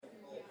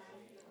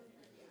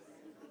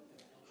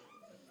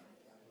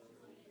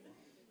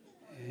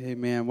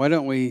Amen. Why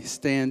don't we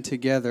stand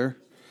together?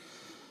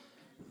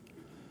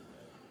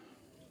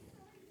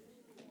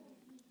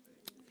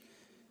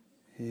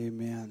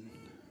 Amen.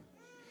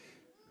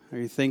 Are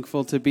you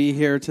thankful to be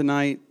here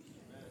tonight?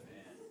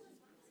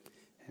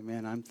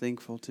 Amen. I'm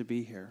thankful to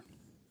be here.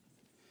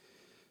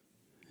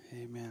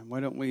 Amen. Why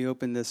don't we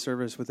open this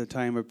service with a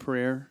time of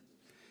prayer?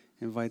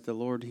 Invite the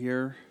Lord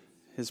here.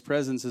 His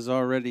presence is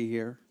already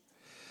here.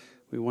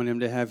 We want him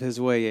to have his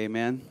way.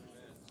 Amen.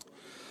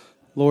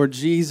 Lord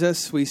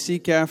Jesus, we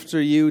seek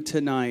after you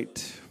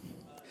tonight.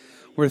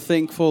 We're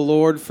thankful,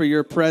 Lord, for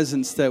your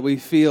presence that we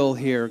feel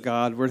here,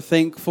 God. We're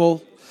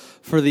thankful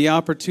for the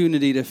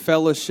opportunity to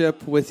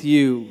fellowship with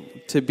you,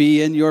 to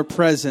be in your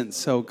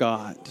presence, oh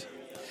God.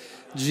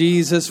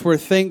 Jesus, we're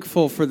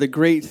thankful for the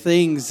great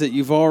things that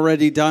you've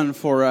already done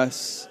for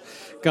us,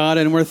 God,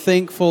 and we're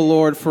thankful,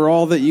 Lord, for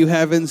all that you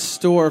have in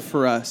store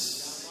for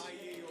us.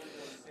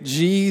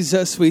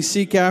 Jesus, we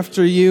seek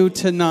after you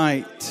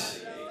tonight.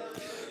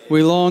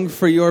 We long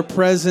for your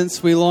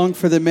presence. We long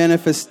for the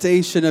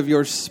manifestation of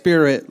your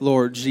Spirit,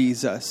 Lord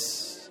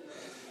Jesus.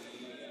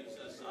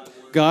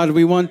 God,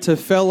 we want to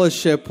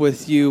fellowship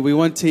with you. We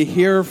want to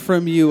hear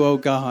from you, oh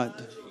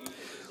God.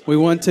 We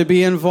want to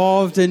be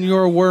involved in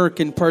your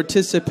work and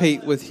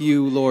participate with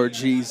you, Lord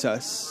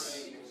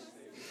Jesus.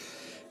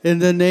 In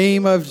the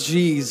name of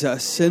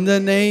Jesus, in the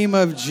name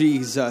of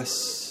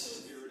Jesus.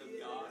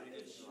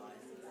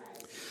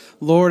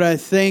 Lord, I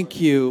thank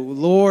you.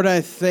 Lord,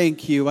 I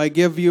thank you. I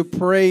give you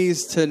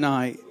praise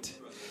tonight.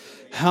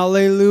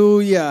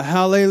 Hallelujah,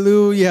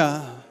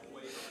 hallelujah.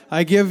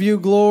 I give you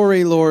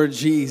glory, Lord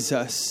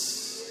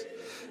Jesus.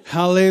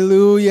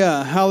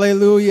 Hallelujah,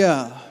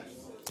 hallelujah.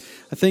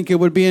 I think it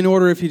would be in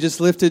order if you just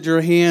lifted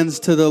your hands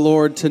to the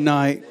Lord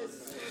tonight.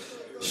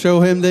 Show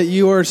him that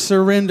you are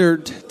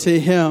surrendered to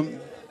him.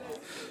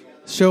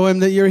 Show him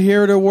that you're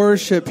here to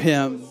worship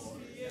him.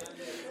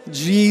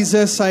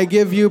 Jesus, I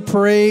give you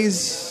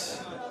praise.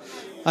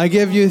 I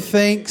give you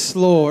thanks,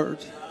 Lord.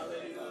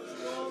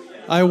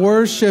 I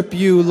worship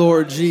you,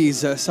 Lord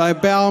Jesus. I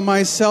bow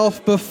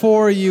myself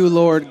before you,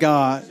 Lord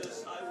God.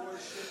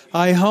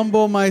 I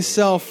humble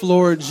myself,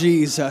 Lord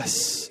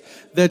Jesus,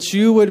 that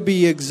you would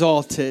be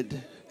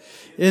exalted.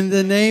 In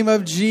the name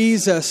of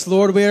Jesus,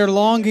 Lord, we are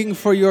longing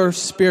for your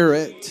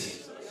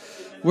Spirit.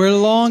 We're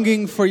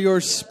longing for your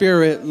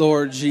Spirit,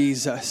 Lord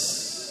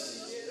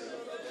Jesus.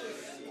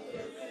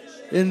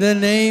 In the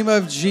name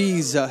of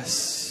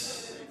Jesus.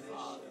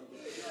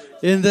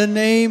 In the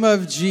name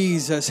of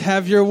Jesus,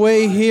 have your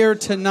way here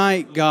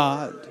tonight,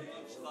 God.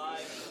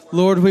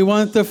 Lord, we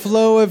want the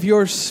flow of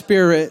your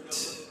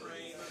Spirit.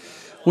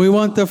 We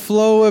want the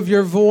flow of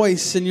your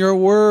voice and your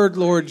word,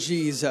 Lord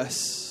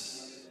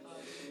Jesus.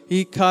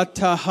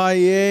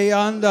 Ikatahaye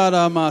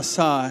andara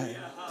masai.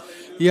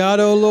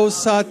 Yadolo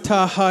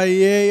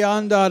satahaye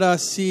andara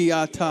si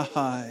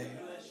atahai.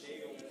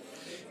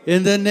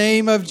 In the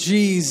name of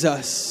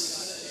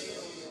Jesus.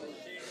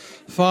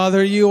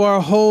 Father, you are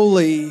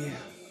holy.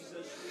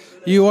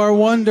 You are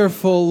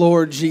wonderful,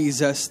 Lord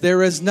Jesus.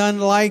 There is none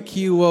like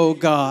you, O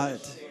God.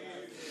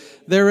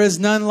 There is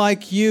none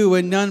like you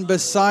and none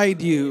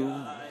beside you.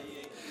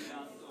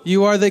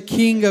 You are the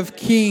King of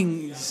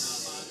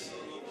Kings.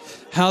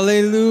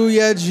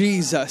 Hallelujah,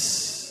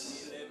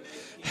 Jesus.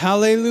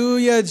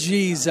 Hallelujah,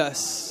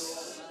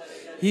 Jesus.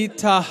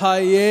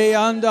 Itahaye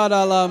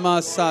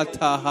andaralama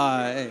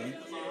satahai.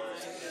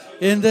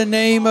 In the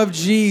name of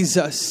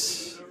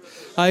Jesus,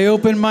 I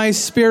open my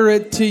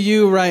spirit to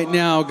you right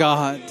now,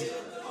 God.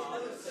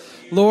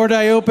 Lord,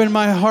 I open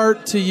my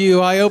heart to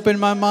you. I open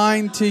my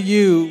mind to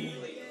you.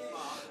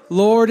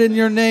 Lord, in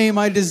your name,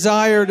 I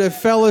desire to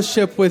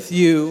fellowship with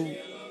you.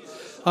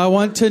 I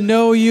want to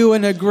know you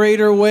in a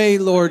greater way,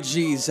 Lord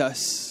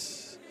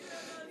Jesus.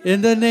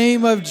 In the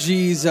name of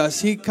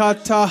Jesus. In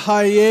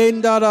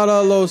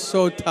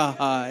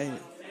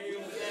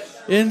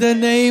the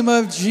name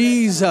of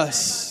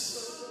Jesus.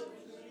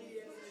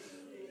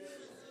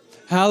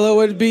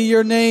 Hallowed be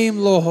your name,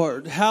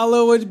 Lord.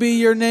 Hallowed be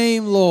your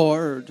name,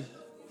 Lord.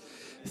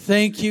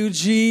 Thank you,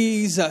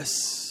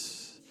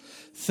 Jesus.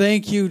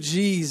 Thank you,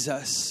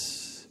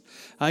 Jesus.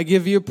 I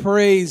give you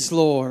praise,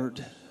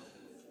 Lord.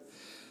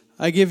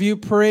 I give you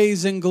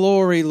praise and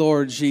glory,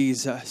 Lord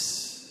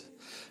Jesus.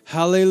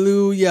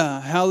 Hallelujah,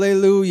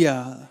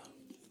 hallelujah.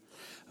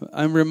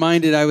 I'm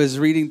reminded, I was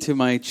reading to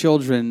my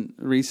children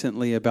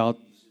recently about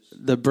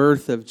the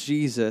birth of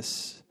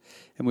Jesus,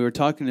 and we were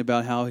talking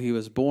about how he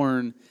was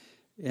born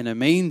in a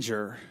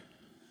manger,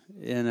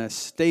 in a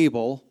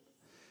stable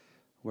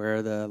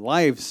where the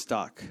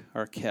livestock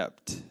are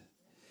kept,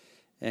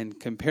 and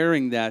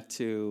comparing that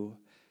to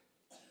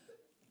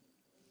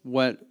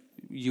what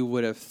you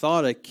would have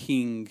thought a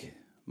king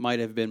might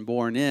have been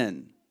born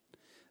in,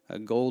 a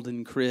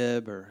golden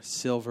crib or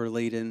silver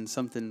laden,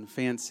 something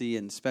fancy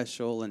and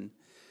special. And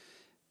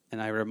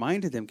I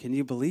reminded them, can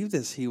you believe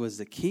this? He was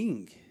the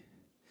king.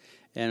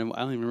 And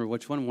I don't even remember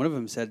which one. One of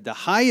them said, the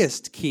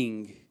highest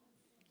king.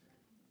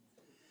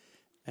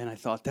 And I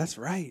thought, that's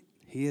right.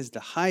 He is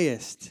the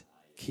highest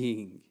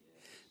king.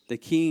 The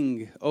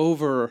king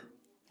over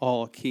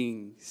all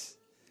kings.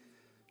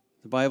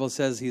 The Bible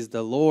says he's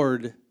the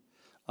Lord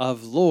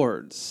of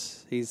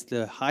lords. He's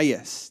the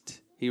highest.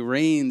 He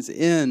reigns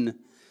in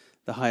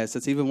the highest.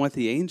 That's even what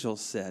the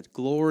angels said.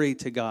 Glory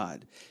to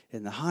God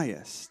in the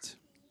highest.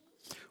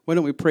 Why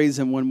don't we praise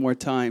him one more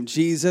time?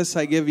 Jesus,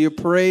 I give you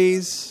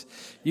praise.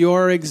 You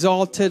are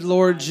exalted,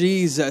 Lord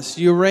Jesus.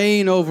 You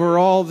reign over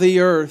all the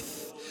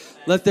earth.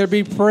 Let there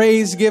be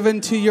praise given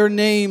to your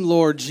name,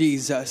 Lord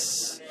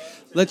Jesus.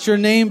 Let your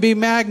name be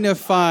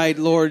magnified,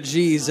 Lord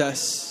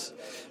Jesus.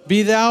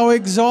 Be thou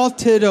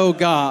exalted, O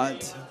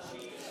God.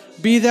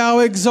 Be thou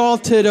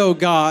exalted, O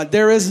God.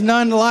 There is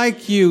none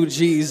like you,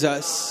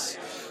 Jesus.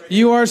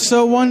 You are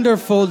so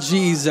wonderful,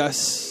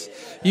 Jesus.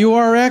 You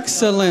are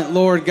excellent,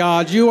 Lord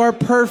God. You are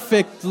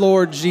perfect,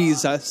 Lord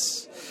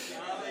Jesus.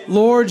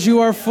 Lord,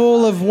 you are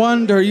full of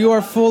wonder. You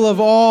are full of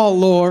awe,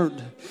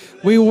 Lord.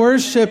 We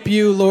worship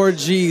you, Lord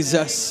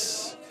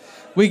Jesus.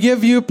 We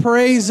give you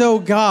praise, O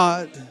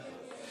God.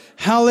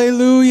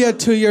 Hallelujah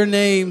to your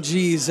name,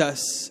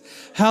 Jesus.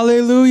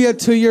 Hallelujah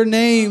to your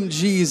name,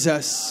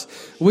 Jesus.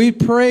 We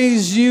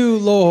praise you,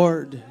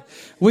 Lord.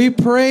 We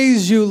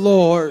praise you,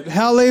 Lord.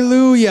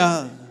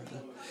 Hallelujah.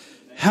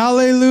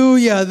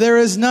 Hallelujah. There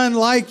is none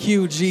like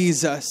you,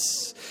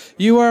 Jesus.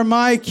 You are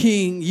my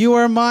King. You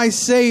are my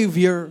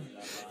Savior.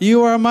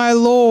 You are my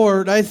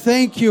Lord. I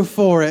thank you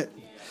for it.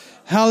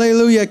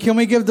 Hallelujah. Can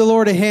we give the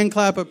Lord a hand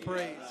clap of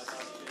praise?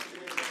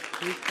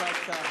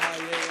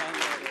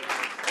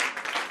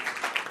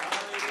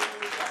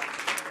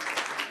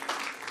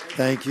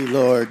 Thank you,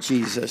 Lord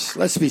Jesus.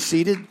 Let's be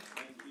seated.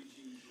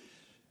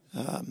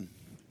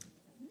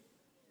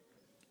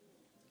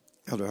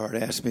 Elder Hart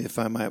asked me if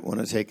I might want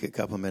to take a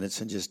couple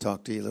minutes and just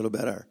talk to you a little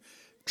about our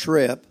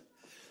trip.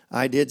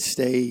 I did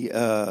stay,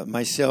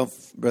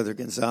 myself, Brother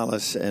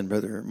Gonzalez, and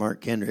Brother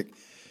Mark Kendrick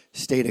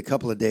stayed a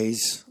couple of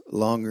days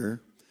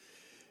longer.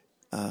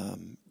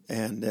 And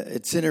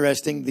it's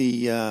interesting,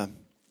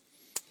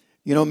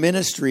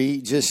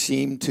 ministry just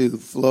seemed to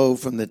flow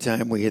from the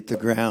time we hit the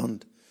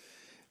ground.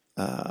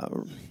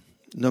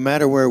 No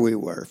matter where we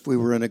were, if we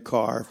were in a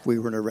car, if we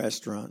were in a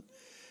restaurant,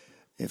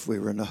 if we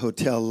were in a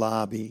hotel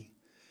lobby,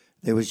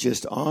 there was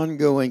just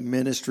ongoing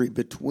ministry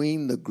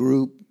between the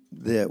group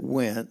that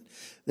went.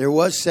 There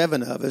was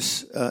 7 of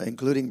us,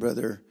 including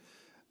Brother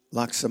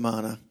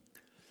Laksamana.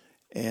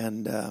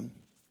 And, of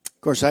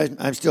course,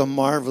 I'm still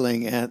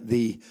marveling at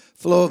the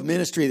flow of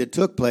ministry that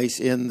took place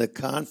in the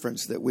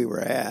conference that we were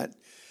at.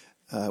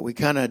 We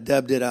kind of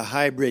dubbed it a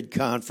hybrid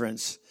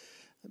conference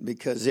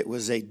because it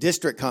was a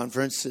district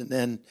conference, and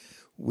then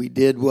we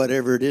did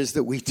whatever it is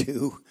that we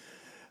do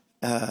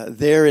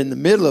there in the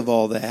middle of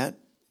all that.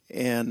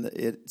 And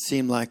it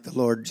seemed like the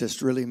Lord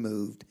just really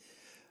moved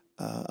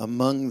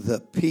among the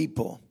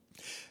people.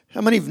 How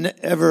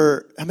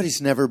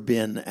many's never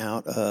been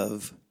out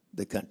of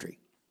the country?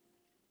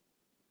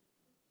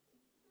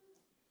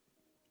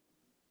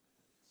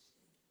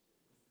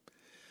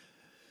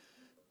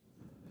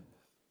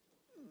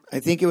 I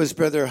think it was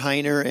Brother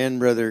Heiner and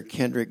Brother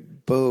Kendrick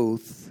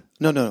both.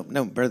 No,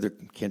 Brother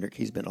Kendrick,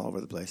 he's been all over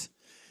the place.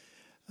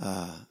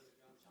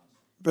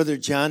 Brother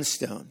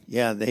Johnstone,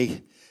 yeah,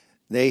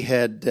 they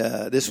had,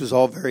 this was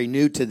all very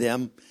new to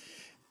them,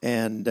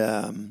 and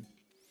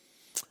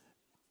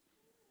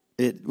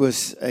it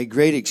was a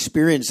great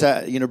experience.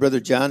 Brother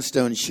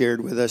Johnstone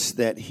shared with us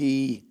that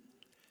he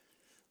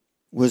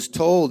was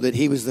told that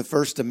he was the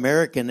first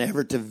American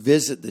ever to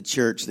visit the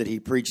church that he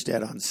preached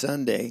at on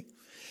Sunday.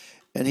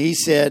 And he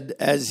said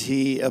as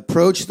he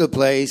approached the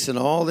place and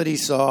all that he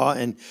saw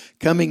and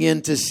coming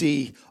in to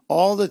see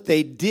all that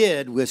they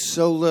did with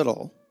so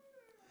little,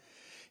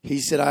 he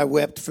said, I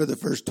wept for the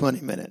first 20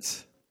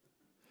 minutes.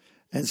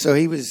 And so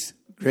he was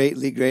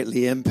greatly,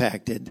 greatly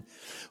impacted.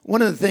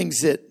 One of the things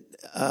that,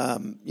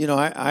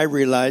 I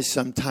realized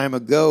some time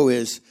ago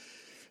is,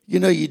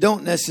 you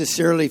don't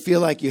necessarily feel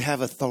like you have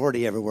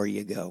authority everywhere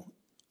you go.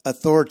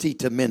 Authority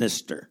to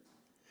minister.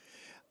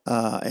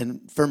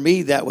 And for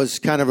me, that was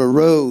kind of a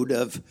road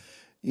of,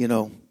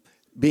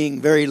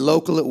 being very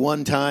local at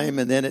one time,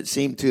 and then it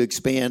seemed to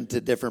expand to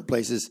different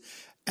places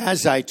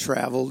as I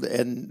traveled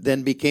and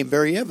then became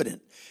very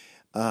evident.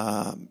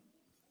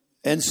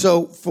 And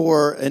so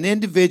for an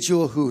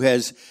individual who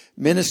has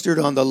ministered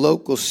on the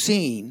local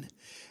scene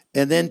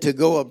and then to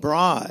go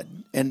abroad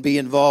and be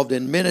involved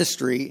in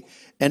ministry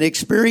and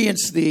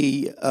experience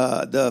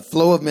the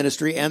flow of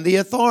ministry and the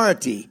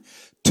authority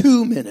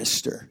to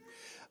minister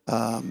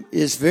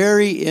is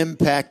very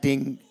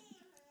impacting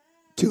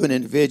to an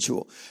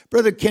individual.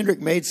 Brother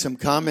Kendrick made some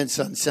comments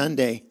on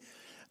Sunday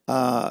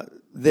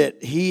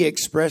that he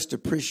expressed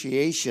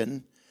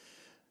appreciation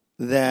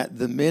that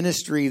the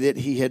ministry that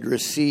he had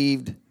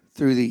received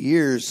through the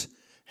years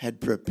had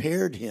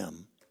prepared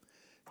him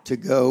to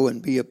go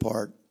and be a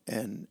part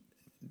and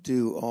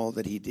do all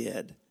that he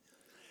did.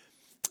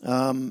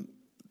 The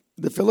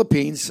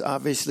Philippines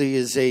obviously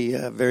is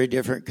a very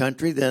different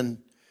country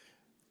than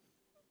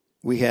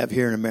we have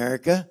here in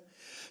America.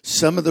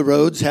 Some of the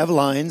roads have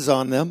lines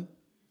on them.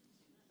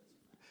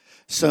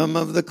 Some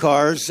of the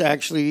cars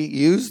actually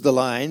use the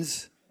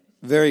lines.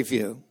 Very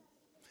few.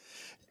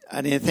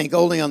 I think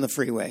only on the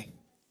freeway.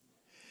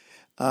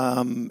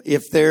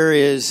 If there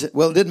is,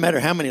 well, it didn't matter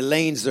how many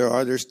lanes there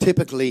are, there's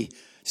typically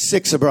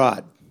 6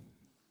 abroad.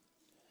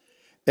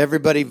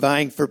 Everybody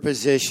vying for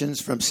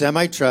positions from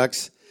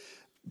semi-trucks,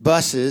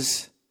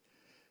 buses,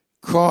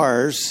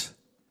 cars,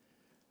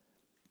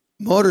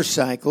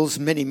 motorcycles,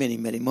 many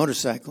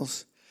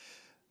motorcycles,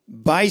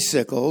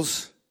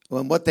 bicycles,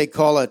 and what they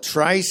call a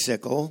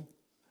tricycle,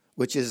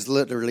 which is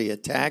literally a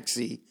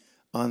taxi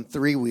on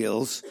 3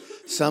 wheels.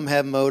 Some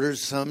have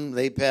motors, some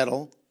they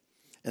pedal,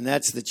 and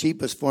that's the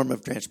cheapest form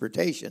of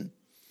transportation.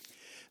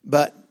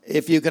 But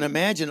if you can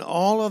imagine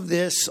all of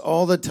this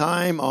all the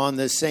time on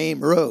the same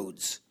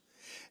roads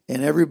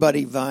and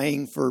everybody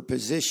vying for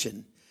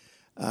position,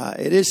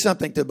 it is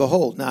something to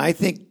behold. Now, I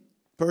think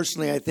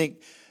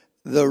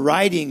the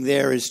riding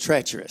there is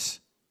treacherous.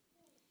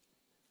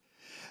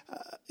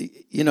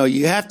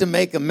 You have to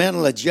make a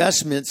mental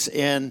adjustments,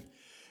 and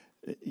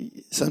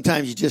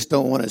sometimes you just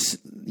don't want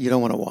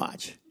to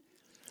watch.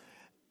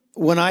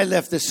 When I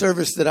left the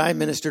service that I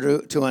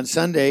ministered to on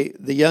Sunday,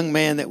 the young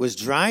man that was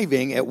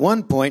driving, at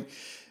one point,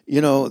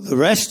 the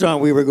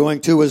restaurant we were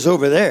going to was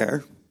over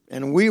there,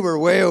 and we were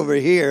way over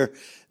here.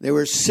 There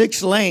were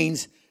 6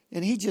 lanes,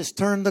 and he just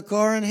turned the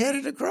car and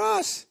headed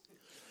across.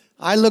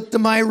 I looked to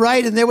my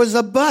right, and there was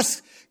a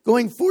bus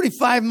going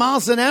 45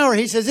 miles an hour.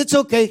 He says, "It's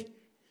okay.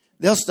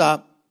 They'll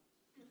stop.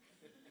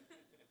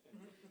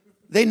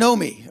 They know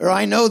me, or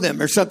I know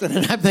them," or something.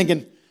 And I'm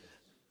thinking,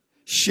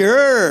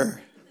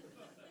 sure.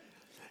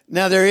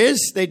 Now,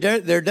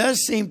 there does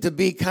seem to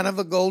be kind of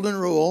a golden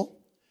rule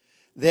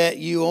that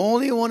you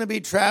only want to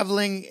be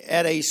traveling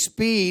at a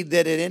speed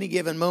that at any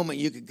given moment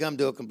you could come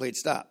to a complete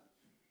stop.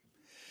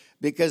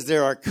 Because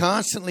there are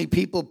constantly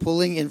people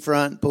pulling in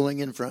front,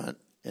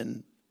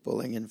 and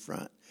pulling in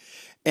front.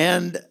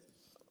 And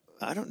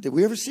did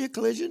we ever see a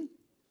collision?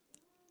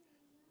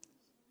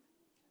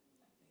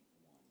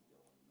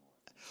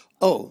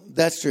 Oh,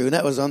 that's true. And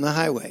that was on the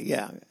highway.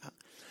 Yeah.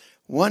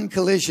 One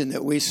collision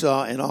that we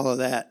saw in all of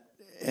that,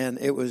 and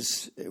it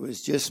was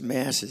just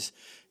masses.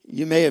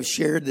 You may have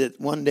shared that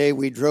one day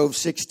we drove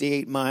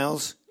 68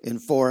 miles in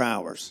 4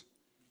 hours.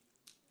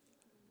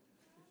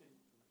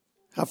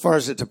 How far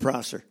is it to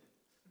Prosser?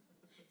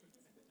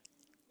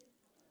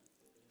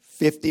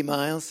 50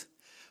 miles,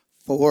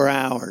 4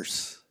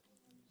 hours.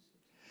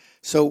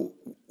 So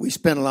we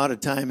spent a lot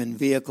of time in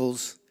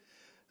vehicles.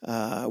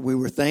 We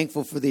were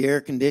thankful for the air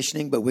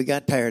conditioning, but we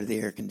got tired of the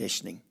air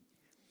conditioning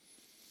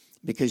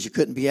because you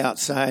couldn't be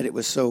outside. It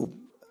was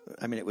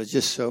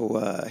just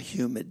so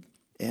humid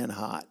and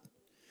hot.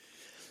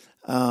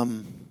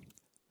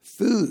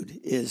 Food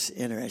is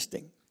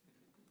interesting.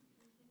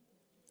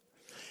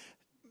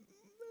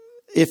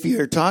 If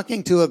you're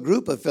talking to a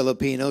group of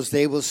Filipinos,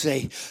 they will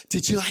say,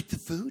 "Did you like the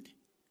food?"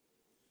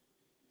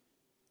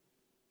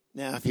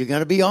 Now, if you're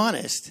going to be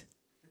honest,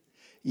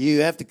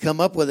 you have to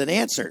come up with an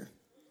answer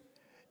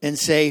and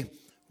say,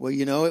 "Well,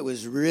 it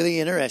was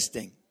really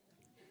interesting."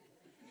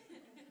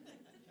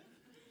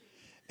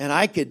 And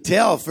I could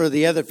tell for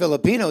the other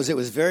Filipinos, it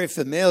was very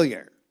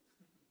familiar.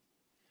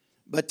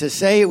 But to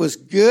say it was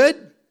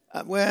good,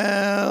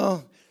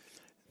 well,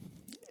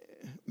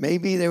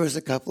 maybe there was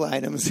a couple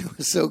items that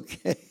was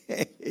okay.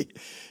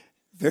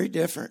 Very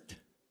different.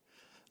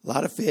 A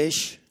lot of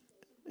fish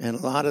and a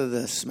lot of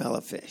the smell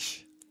of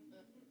fish.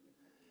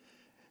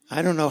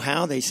 I don't know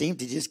how they seem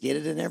to just get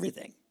it in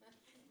everything.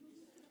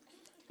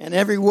 And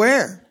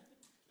everywhere.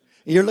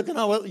 You're looking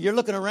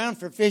around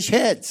for fish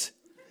heads.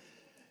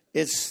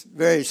 It's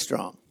very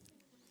strong.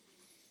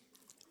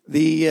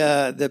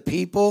 The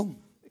people,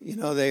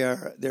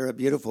 they're a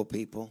beautiful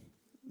people.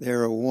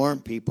 They're a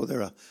warm people.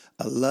 They're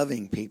a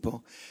loving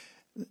people.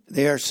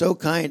 They are so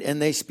kind, and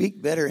they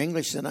speak better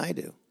English than I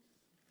do.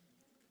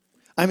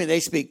 I mean, they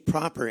speak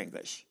proper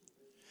English.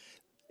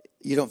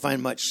 You don't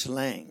find much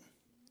slang.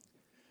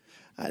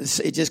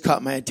 It just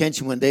caught my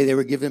attention one day. They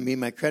were giving me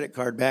my credit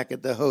card back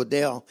at the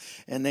hotel,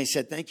 and they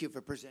said, "Thank you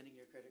for presenting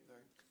your credit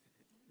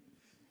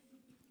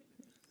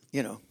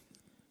card."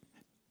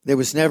 There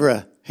was never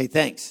a, "Hey,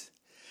 thanks."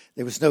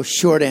 There was no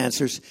short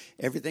answers.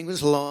 Everything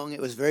was long.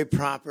 It was very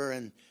proper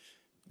and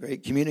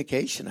great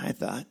communication, I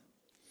thought.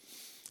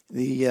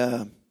 We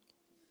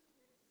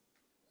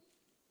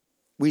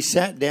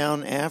sat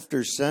down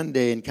after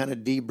Sunday and kind of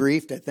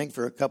debriefed, I think,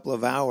 for a couple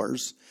of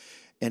hours,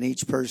 and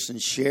each person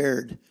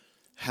shared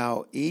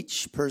how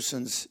each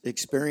person's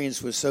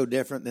experience was so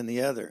different than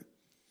the other.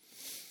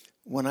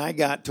 When I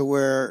got to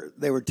where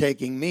they were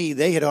taking me,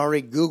 they had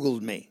already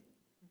Googled me.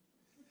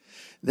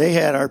 They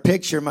had our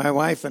picture, my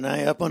wife and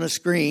I, up on a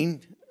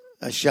screen,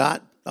 a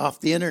shot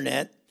off the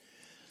internet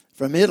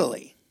from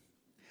Italy.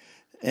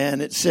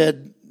 And it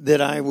said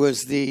that I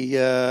was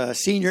the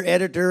senior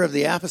editor of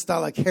the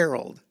Apostolic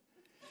Herald.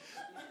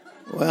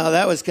 Well,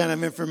 that was kind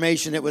of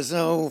information that was,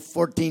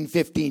 14,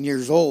 15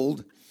 years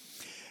old.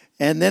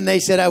 And then they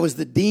said I was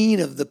the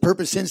dean of the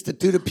Purpose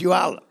Institute of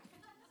Puyallup.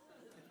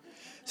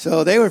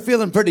 So they were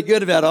feeling pretty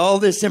good about all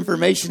this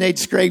information they'd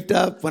scraped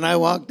up when I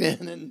walked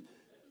in. And,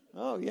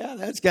 oh, yeah,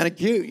 that's kind of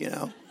cute,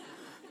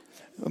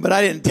 But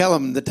I didn't tell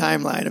them the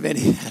timeline of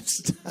any of that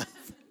stuff.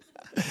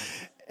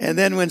 And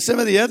then when some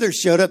of the others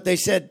showed up, they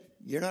said,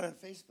 "You're not on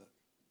Facebook."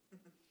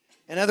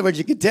 In other words,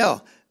 you could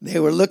tell they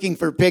were looking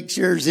for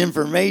pictures,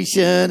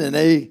 information, and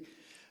they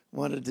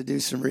wanted to do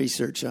some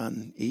research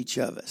on each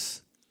of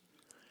us.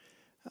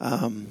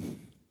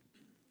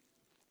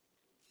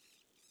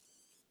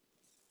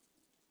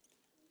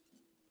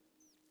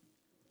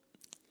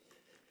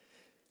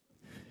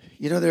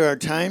 You know, there are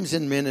times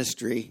in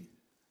ministry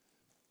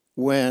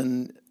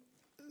when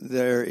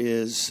there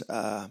is,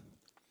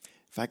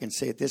 if I can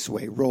say it this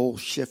way, role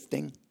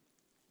shifting.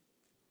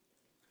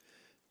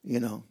 You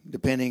know,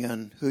 depending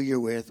on who you're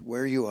with,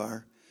 where you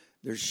are,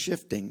 there's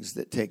shiftings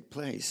that take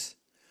place.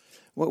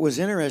 What was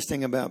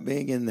interesting about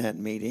being in that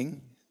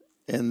meeting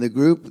and the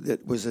group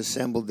that was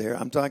assembled there,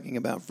 I'm talking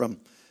about from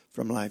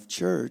Life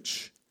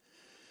Church,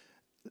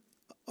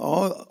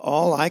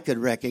 all I could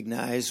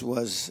recognize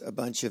was a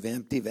bunch of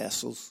empty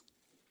vessels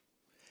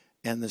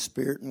and the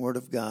Spirit and Word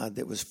of God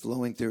that was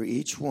flowing through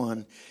each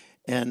one.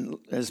 And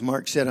as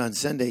Mark said on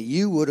Sunday,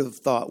 you would have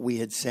thought we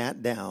had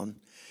sat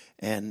down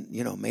and,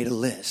 you know, made a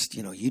list.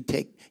 You know, you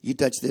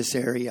touch this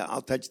area,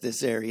 I'll touch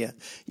this area.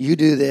 You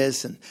do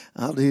this, and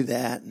I'll do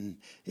that, and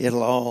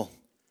it'll all.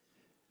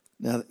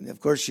 Now,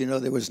 of course, you know,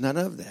 there was none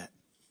of that.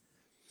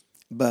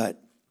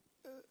 But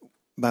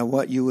by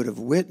what you would have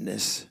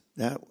witnessed,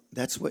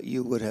 that's what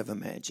you would have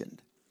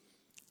imagined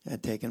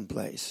had taken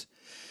place.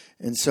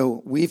 And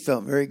so we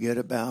felt very good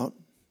about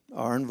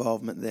our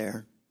involvement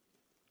there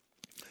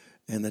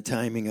and the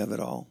timing of it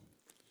all,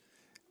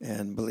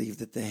 and believed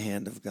that the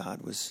hand of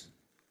God was,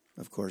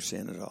 of course,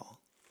 in it all.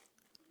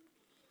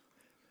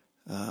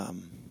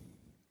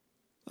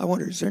 I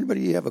wonder, is there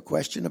anybody you have a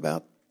question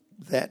about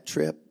that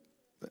trip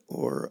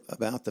or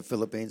about the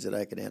Philippines that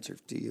I could answer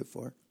to you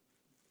for?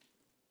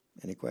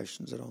 Any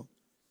questions at all?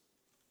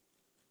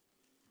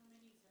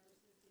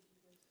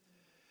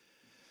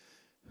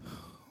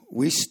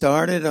 We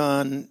started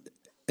on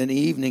an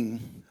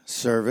evening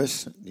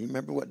service. Do you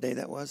remember what day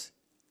that was?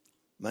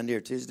 Monday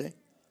or Tuesday?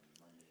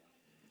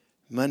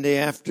 Monday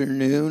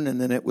afternoon,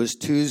 and then it was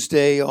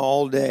Tuesday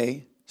all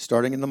day,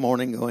 starting in the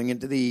morning, going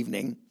into the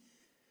evening.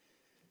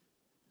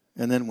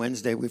 And then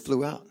Wednesday we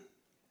flew out.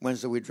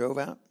 Wednesday we drove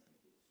out.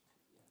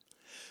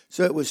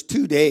 So it was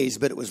 2 days,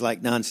 but it was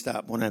like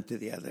nonstop, one after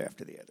the other,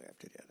 after the other,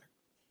 after the other.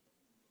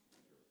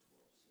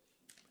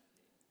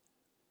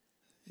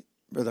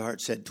 Brother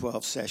Hart said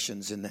 12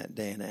 sessions in that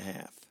day and a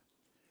half.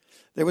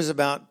 There was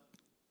about,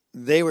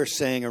 they were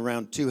saying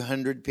around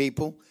 200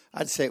 people.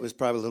 I'd say it was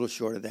probably a little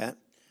short of that.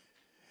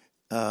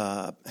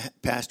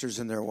 Pastors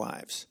and their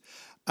wives.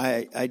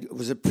 I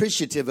was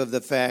appreciative of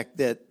the fact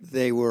that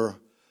they were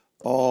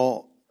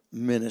all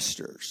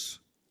ministers.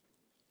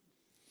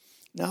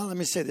 Now, let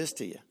me say this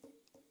to you.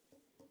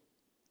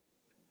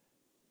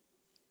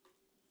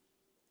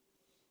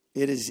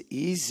 It is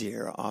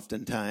easier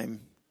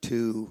oftentimes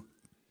to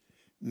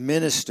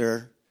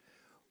minister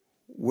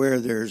where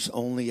there's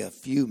only a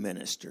few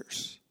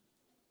ministers.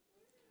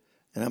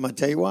 And I'm going to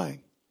tell you why.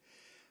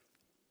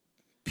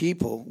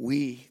 People,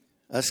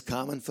 us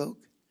common folk,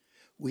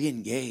 we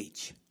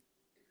engage.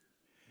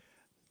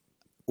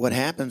 What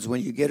happens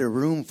when you get a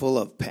room full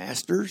of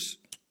pastors?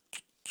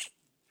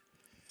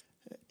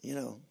 You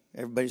know,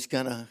 everybody's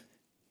kind of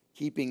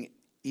keeping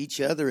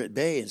each other at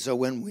bay. And so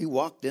when we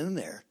walked in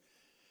there,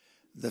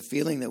 the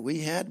feeling that we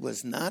had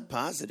was not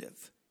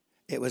positive.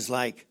 It was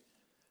like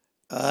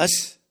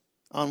us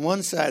on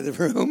one side of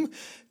the room,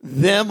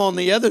 them on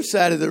the other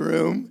side of the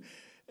room,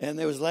 and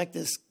there was like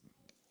this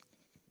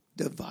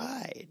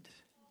divide.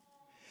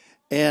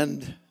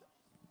 And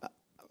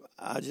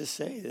I'll just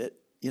say that,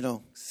 you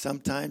know,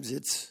 sometimes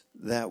it's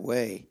that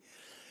way.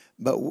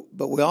 But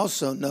we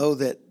also know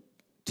that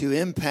to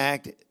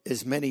impact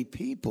as many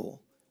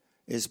people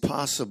as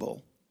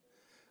possible,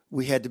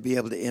 we had to be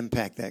able to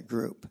impact that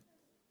group.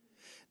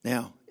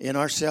 Now, in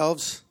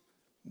ourselves,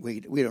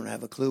 we don't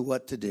have a clue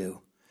what to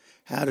do,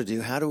 how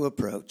to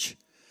approach.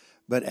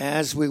 But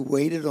as we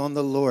waited on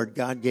the Lord,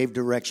 God gave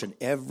direction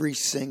every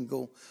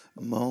single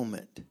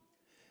moment.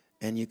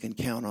 And you can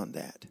count on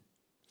that.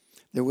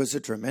 There was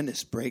a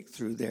tremendous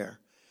breakthrough there,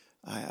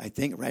 I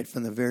think, right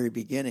from the very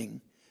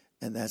beginning.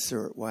 And that's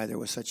why there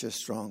was such a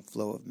strong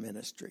flow of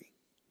ministry.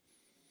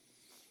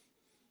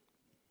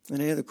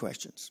 Any other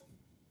questions?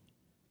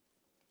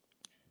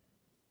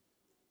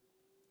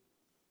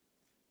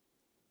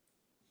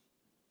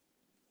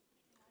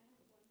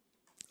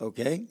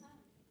 Okay.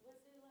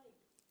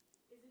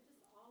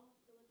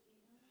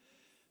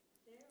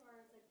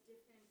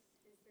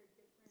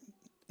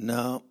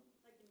 No,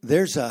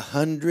 there's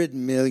 100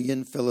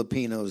 million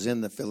Filipinos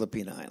in the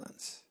Philippine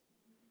Islands.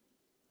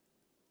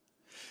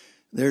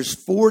 There's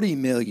 40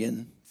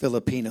 million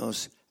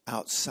Filipinos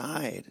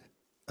outside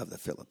of the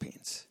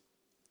Philippines.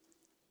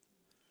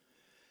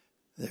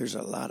 There's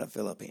a lot of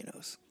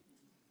Filipinos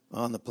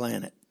on the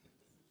planet.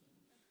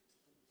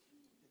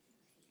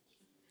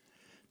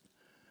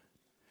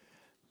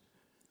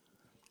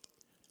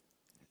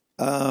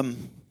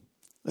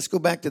 Let's go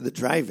back to the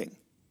driving.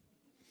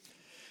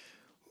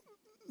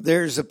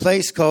 There's a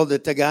place called the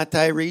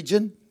Tagaytay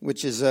region,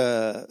 which is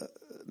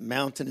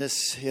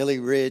mountainous, hilly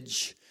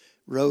ridge,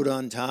 road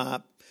on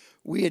top.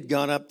 We had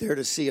gone up there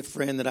to see a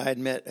friend that I had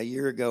met a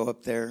year ago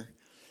up there,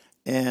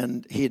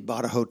 and he had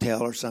bought a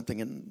hotel or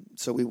something, and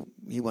so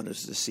he wanted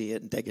us to see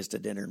it and take us to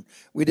dinner.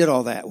 We did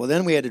all that. Well,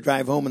 then we had to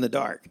drive home in the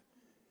dark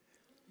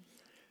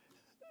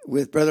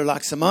with Brother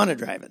Laksamana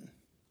driving.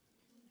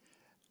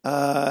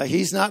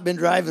 He's not been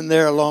driving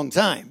there a long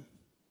time.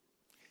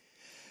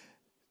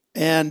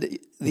 And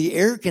the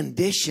air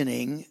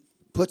conditioning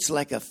puts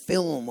like a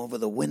film over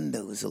the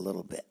windows a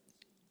little bit.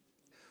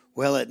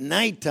 Well, at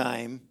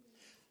nighttime,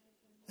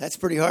 that's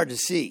pretty hard to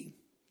see.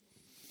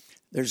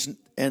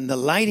 And the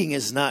lighting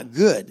is not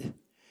good.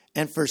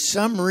 And for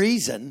some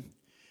reason,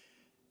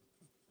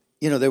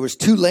 there was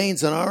 2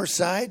 lanes on our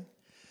side,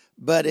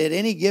 but at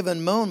any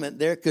given moment,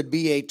 there could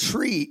be a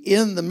tree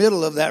in the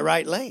middle of that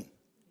right lane.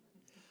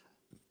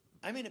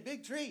 I mean, a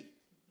big tree.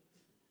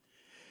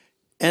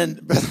 And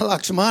Brother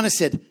Lakshmana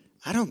said,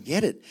 I don't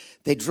get it.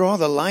 They draw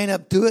the line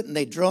up to it, and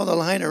they draw the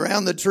line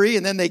around the tree,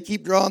 and then they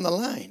keep drawing the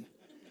line.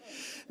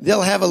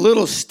 They'll have a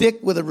little stick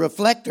with a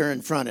reflector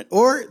in front of it.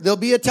 Or there'll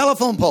be a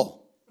telephone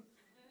pole.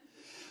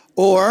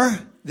 Or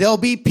there'll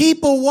be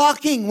people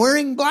walking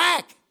wearing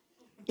black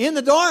in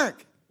the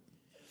dark.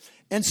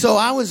 And so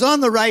I was on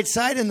the right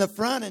side in the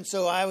front, and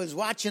so I was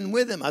watching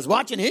with him. I was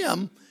watching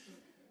him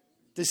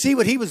to see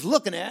what he was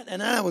looking at,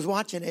 and I was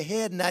watching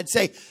ahead, and I'd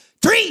say,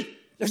 tree!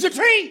 There's a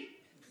tree!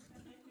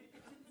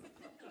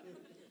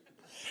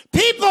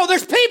 People!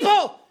 There's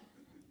people!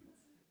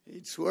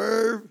 He'd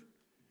swerve.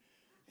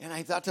 And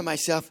I thought to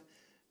myself,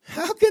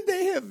 how could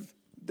they have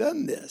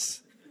done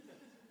this?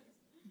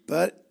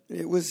 But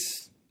it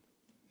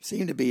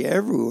seemed to be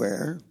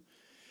everywhere.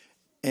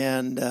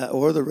 And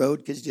or the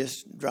road could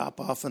just drop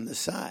off on the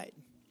side.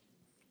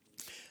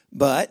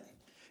 But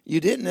you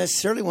didn't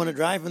necessarily want to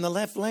drive in the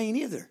left lane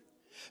either.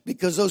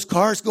 Because those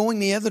cars going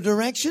the other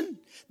direction,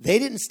 they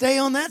didn't stay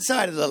on that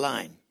side of the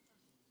line.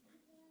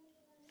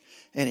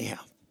 Anyhow,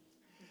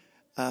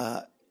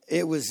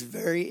 it was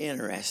very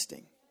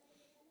interesting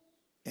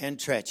and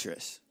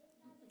treacherous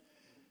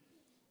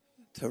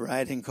to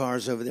ride in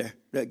cars over there.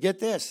 Get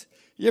this.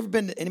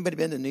 Anybody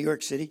been to New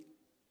York City?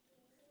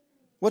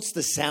 What's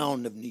the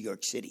sound of New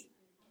York City?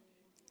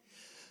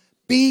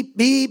 Beep,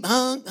 beep,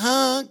 honk,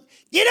 honk.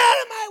 Get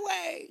out of my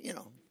way.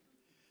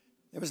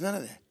 There was none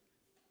of that.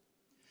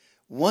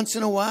 Once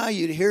in a while,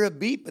 you'd hear a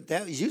beep, but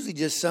that was usually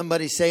just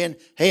somebody saying,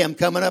 hey, I'm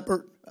coming up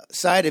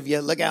side of you.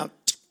 Look out.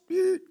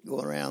 Go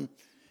around.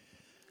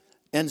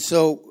 And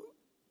so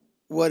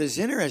what is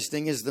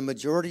interesting is the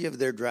majority of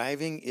their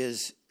driving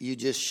is you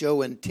just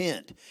show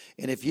intent.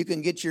 And if you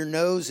can get your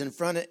nose in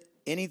front of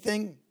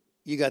anything,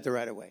 you got the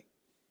right of way.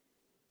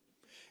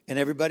 And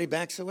everybody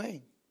backs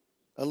away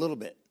a little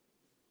bit.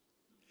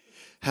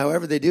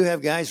 However, they do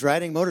have guys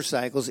riding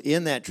motorcycles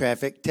in that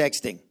traffic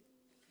texting.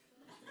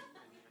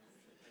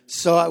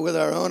 Saw it with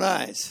our own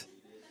eyes.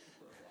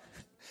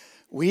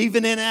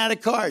 Weaving in and out of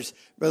cars.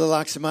 Brother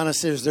Laksamana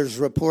says there's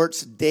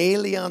reports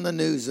daily on the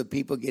news of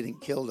people getting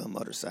killed on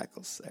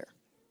motorcycles there.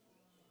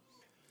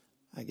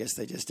 I guess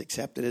they just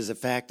accept it as a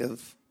fact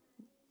of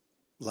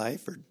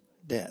life or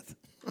death.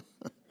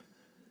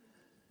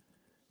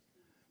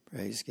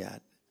 Praise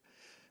God.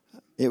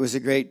 It was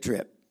a great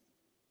trip.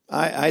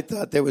 I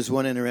thought there was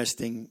one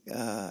interesting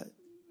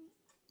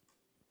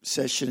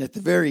session. At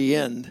the very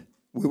end,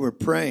 we were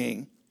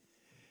praying,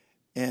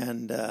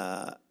 and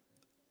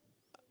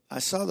I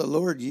saw the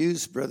Lord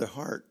use Brother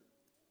Hart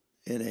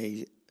in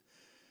a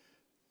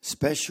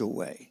special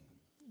way.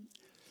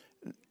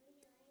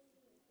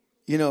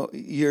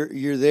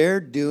 You're there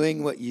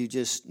doing what you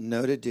just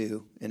know to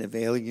do and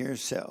availing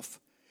yourself.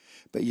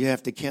 But you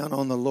have to count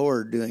on the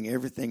Lord doing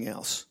everything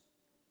else.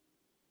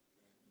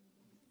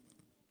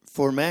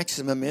 For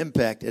maximum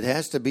impact, it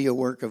has to be a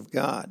work of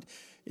God.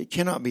 It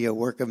cannot be a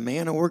work of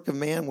man. A work of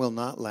man will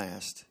not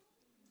last.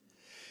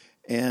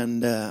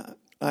 And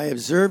I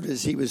observed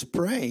as he was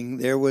praying,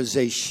 there was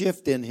a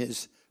shift in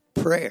his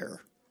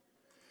prayer.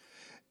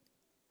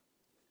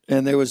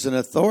 And there was an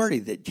authority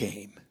that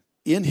came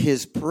in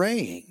his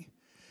praying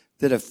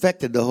that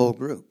affected the whole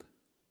group.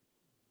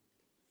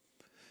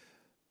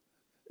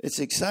 It's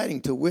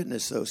exciting to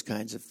witness those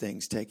kinds of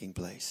things taking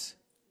place.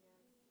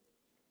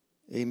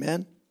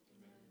 Amen?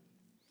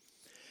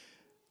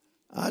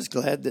 I was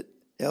glad that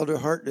Elder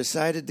Hart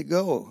decided to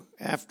go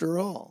after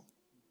all.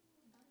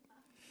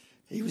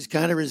 He was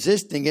kind of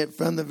resisting it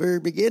from the very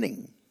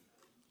beginning.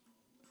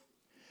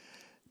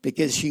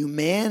 Because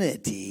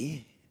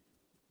humanity,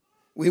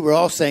 we were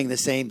all saying the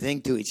same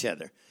thing to each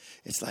other.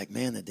 It's like,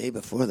 man, the day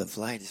before the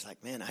flight, it's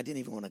like, man, I didn't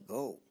even want to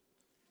go.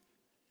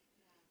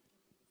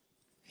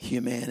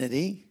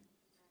 Humanity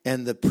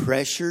and the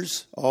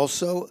pressures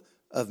also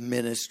of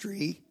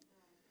ministry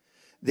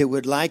that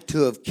would like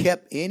to have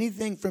kept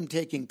anything from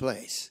taking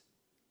place.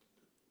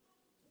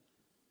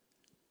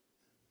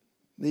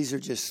 These are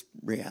just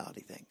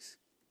reality things.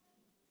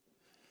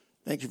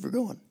 Thank you for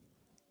going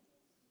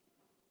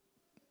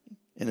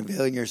and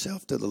availing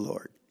yourself to the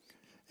Lord.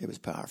 It was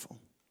powerful.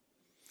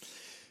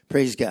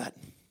 Praise God.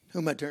 Who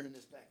am I turning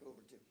this back over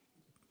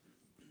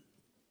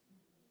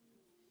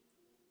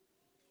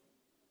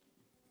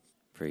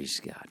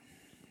Praise God.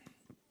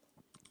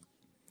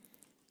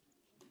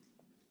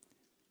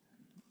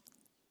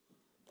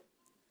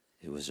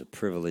 It was a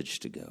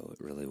privilege to go.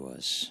 It really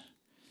was.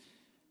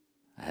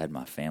 I had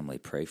my family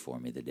pray for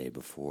me the day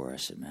before. I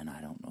said, "Man, I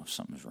don't know if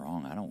something's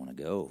wrong. I don't want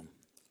to go."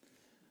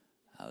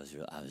 I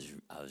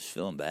was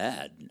feeling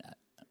bad.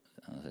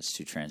 That's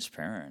too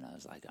transparent. I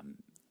was like,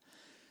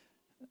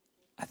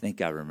 I think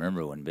I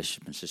remember when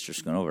Bishop and Sister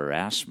Schoonover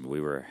asked me, we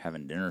were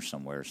having dinner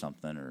somewhere or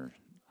something, or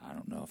I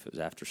don't know if it was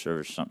after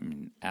service or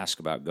something, asked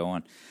about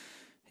going.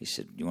 He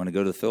said, "You want to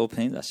go to the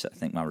Philippines?" I said, I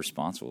think my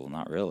response was, "Well,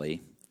 not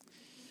really."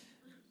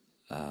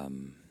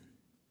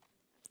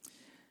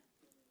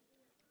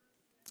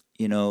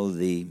 You know,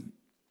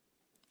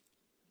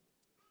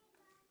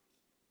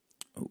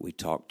 we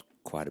talked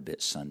quite a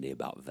bit Sunday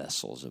about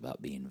vessels,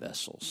 about being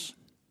vessels.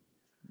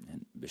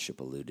 And Bishop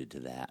alluded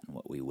to that and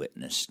what we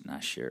witnessed.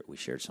 And we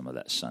shared some of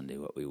that Sunday,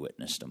 what we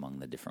witnessed among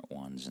the different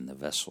ones and the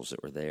vessels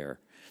that were there.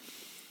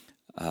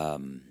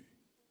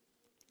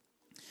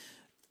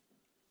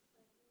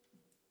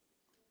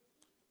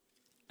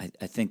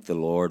 I think the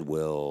Lord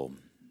will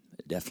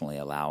definitely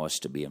allow us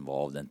to be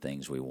involved in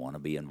things we want to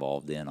be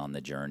involved in on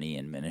the journey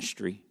in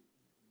ministry.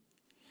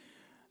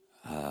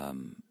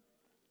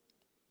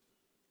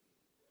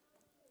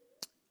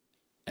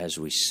 As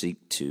we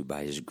seek to,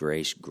 by His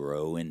grace,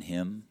 grow in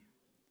Him,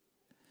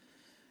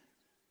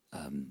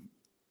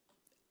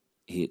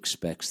 He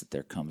expects that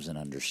there comes an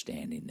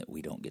understanding that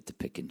we don't get to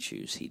pick and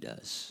choose. He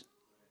does.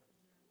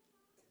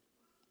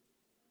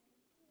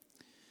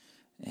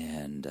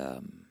 And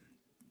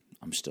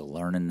I'm still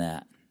learning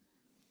that.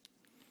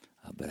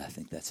 But I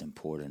think that's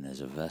important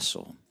as a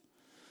vessel,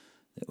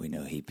 that we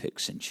know He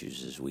picks and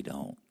chooses, we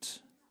don't.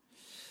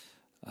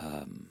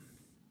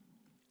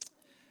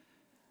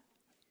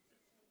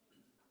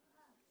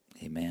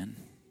 Amen.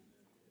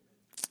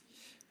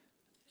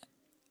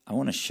 I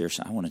want to share.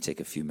 I want to take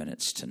a few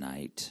minutes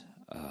tonight.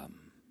 I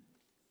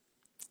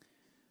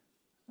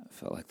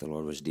felt like the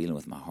Lord was dealing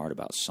with my heart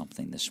about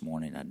something this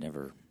morning I'd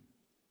never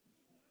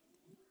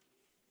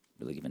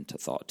really given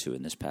thought to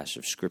in this passage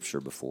of Scripture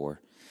before.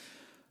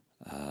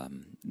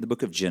 The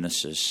book of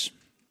Genesis.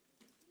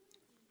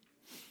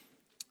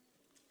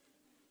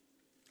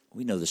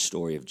 We know the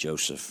story of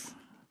Joseph.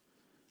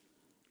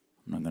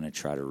 I'm not going to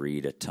try to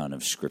read a ton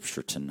of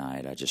Scripture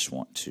tonight. I just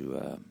want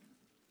to,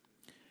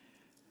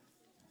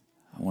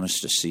 I want us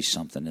to see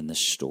something in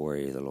this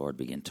story the Lord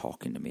began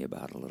talking to me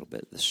about a little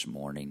bit this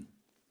morning.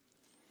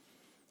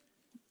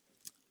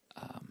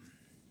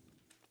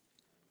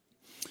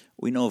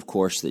 We know, of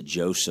course, that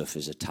Joseph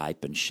is a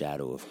type and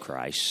shadow of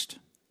Christ.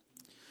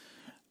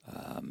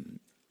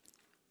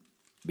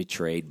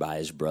 Betrayed by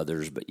his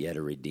brothers, but yet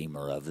a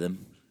redeemer of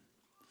them.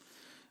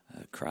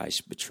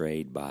 Christ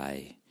betrayed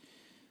by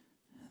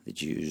the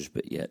Jews,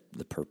 but yet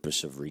the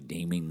purpose of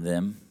redeeming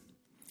them.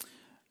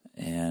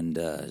 And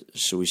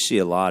so we see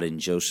a lot in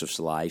Joseph's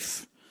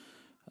life.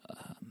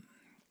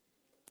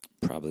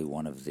 Probably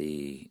one of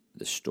the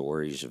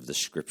stories of the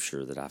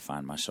Scripture that I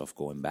find myself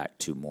going back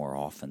to more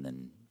often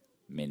than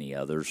many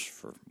others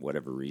for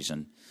whatever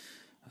reason.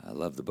 I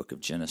love the book of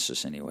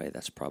Genesis anyway.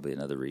 That's probably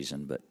another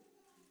reason. But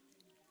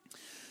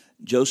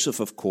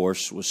Joseph, of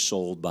course, was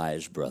sold by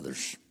his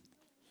brothers.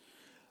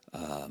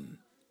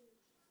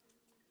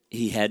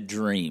 He had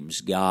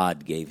dreams.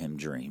 God gave him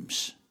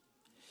dreams.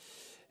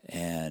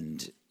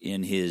 And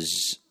in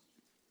his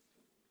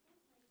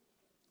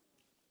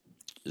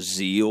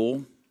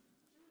zeal,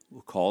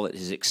 we'll call it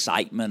his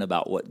excitement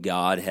about what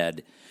God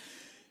had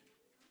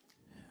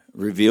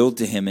revealed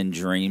to him in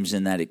dreams,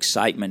 in that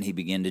excitement, he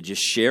began to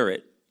just share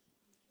it.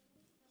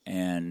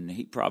 And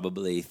he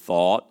probably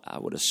thought, I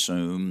would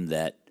assume,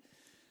 that,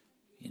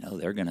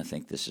 they're going to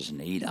think this is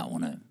neat. I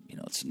want to,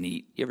 it's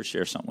neat. You ever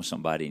share something with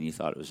somebody and you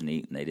thought it was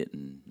neat and they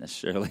didn't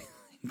necessarily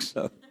think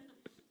so?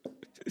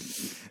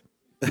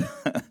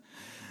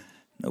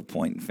 No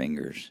pointing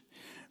fingers.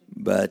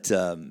 But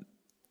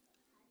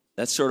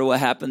that's sort of what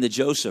happened to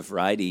Joseph,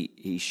 right?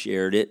 He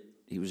shared it.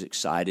 He was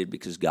excited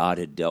because God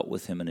had dealt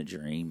with him in a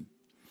dream.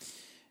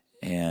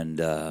 And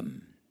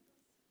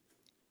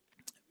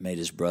made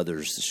his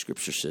brothers, the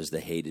Scripture says, they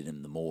hated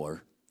him the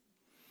more.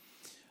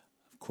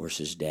 Of course,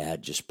 his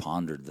dad just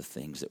pondered the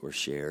things that were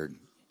shared.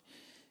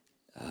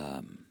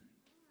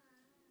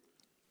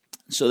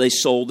 So they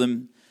sold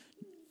him,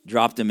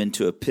 dropped him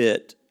into a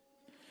pit.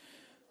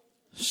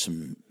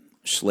 Some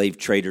slave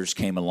traders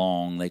came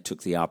along. They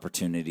took the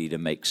opportunity to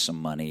make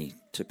some money,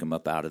 took him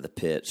up out of the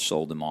pit,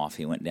 sold him off.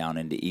 He went down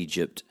into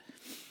Egypt,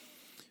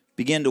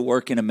 began to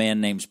work in a man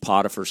named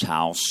Potiphar's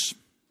house.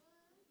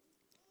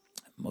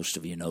 Most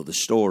of you know the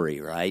story,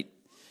 right?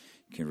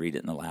 You can read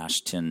it in the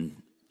last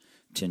 10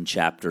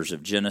 chapters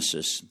of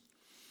Genesis.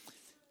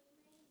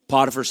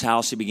 Potiphar's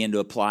house, he began to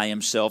apply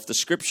himself. The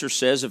Scripture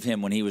says of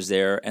him when he was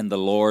there, and the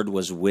Lord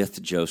was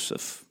with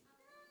Joseph.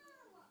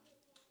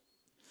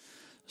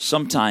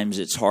 Sometimes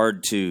it's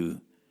hard to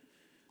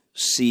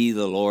see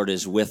the Lord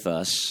is with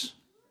us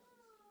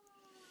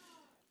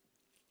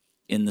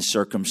in the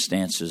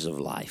circumstances of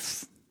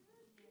life.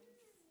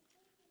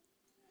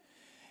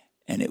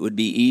 And it would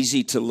be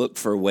easy to look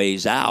for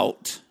ways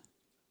out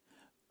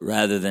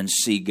rather than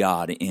see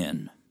God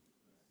in.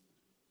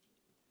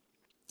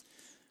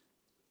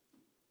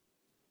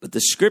 But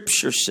the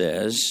scripture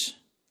says,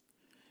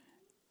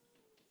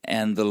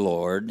 and the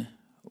Lord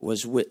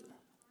was with.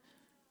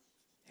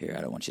 Here,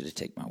 I don't want you to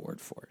take my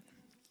word for it.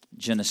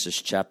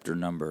 Genesis chapter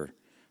number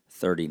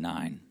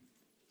 39,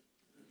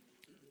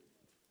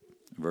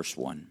 verse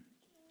 1.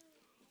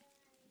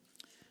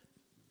 I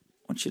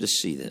want you to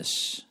see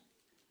this.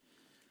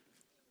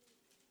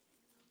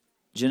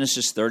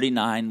 Genesis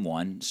 39,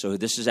 1. So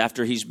this is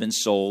after he's been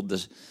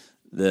sold.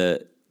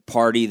 The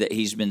party that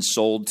he's been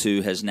sold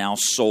to has now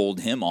sold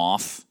him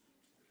off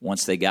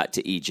once they got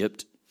to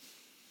Egypt.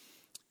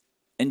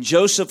 And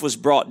Joseph was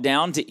brought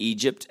down to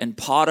Egypt, and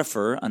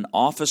Potiphar, an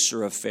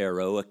officer of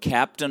Pharaoh, a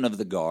captain of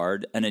the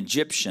guard, an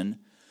Egyptian,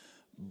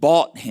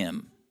 bought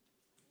him.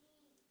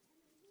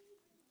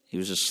 He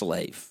was a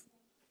slave.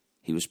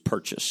 He was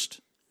purchased.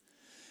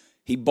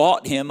 He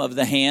bought him of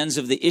the hands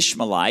of the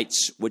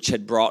Ishmaelites, which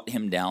had brought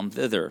him down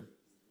thither.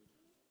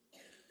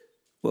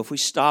 Well, if we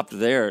stopped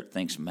there, it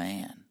thinks,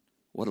 man,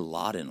 what a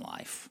lot in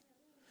life.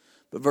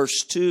 But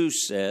verse 2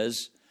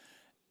 says,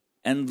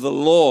 and the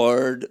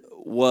Lord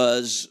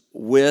was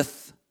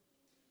with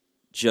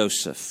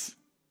Joseph.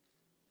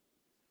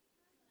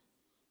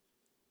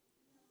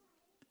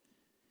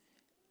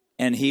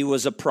 And he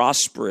was a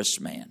prosperous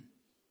man.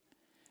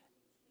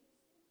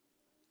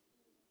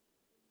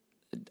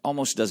 It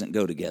almost doesn't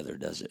go together,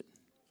 does it?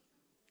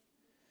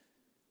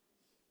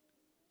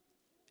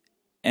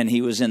 And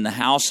he was in the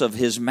house of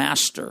his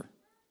master,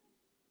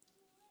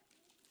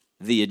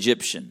 the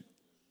Egyptian.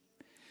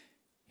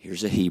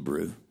 Here's a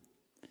Hebrew.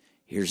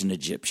 Here's an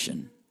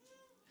Egyptian.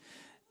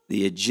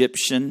 The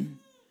Egyptian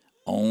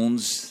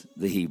owns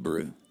the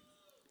Hebrew.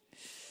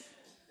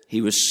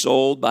 He was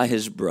sold by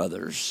his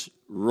brothers,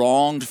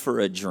 wronged for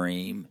a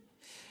dream,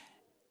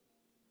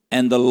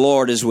 and the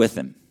Lord is with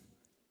him.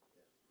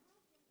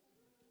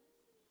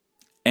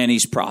 And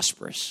he's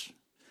prosperous.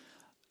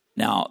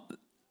 Now,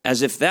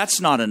 as if that's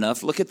not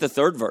enough, look at the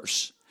third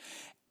verse.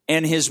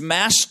 And his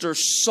master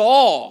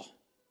saw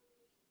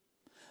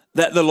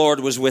that the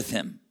Lord was with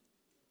him.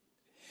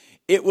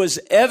 It was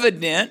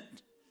evident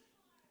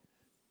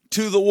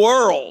to the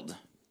world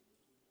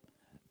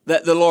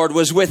that the Lord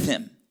was with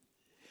him.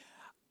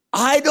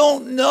 I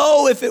don't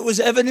know if it was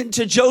evident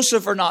to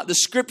Joseph or not. The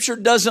scripture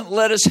doesn't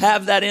let us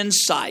have that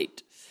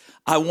insight.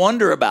 I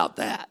wonder about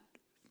that.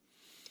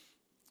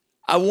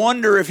 I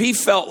wonder if he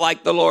felt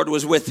like the Lord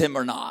was with him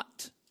or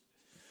not.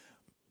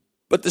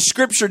 But the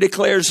scripture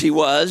declares he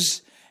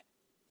was,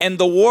 and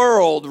the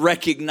world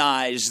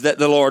recognized that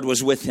the Lord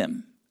was with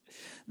him.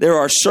 There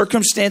are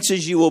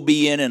circumstances you will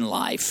be in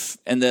life,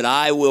 and that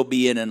I will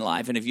be in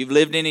life. And if you've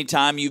lived any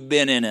time, you've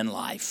been in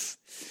life.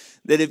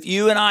 That if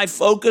you and I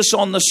focus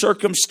on the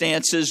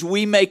circumstances,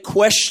 we may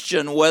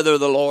question whether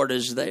the Lord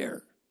is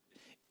there.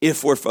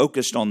 If we're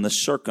focused on the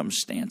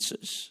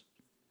circumstances.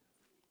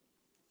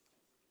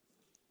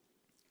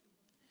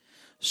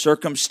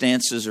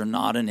 Circumstances are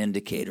not an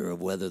indicator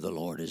of whether the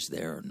Lord is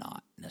there or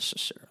not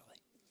necessarily.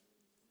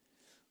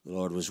 The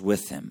Lord was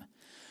with him.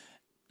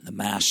 The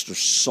master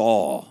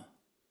saw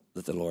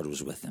that the Lord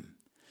was with him.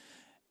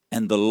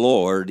 And the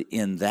Lord,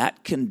 in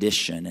that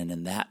condition and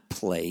in that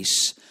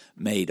place,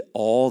 made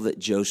all that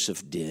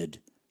Joseph did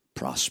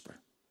prosper.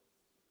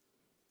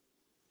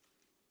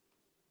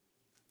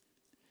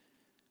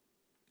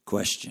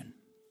 Question.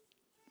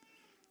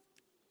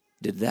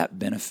 Did that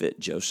benefit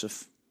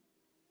Joseph?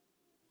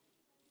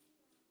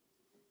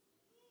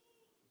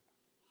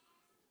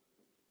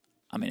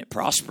 I mean, it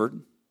prospered.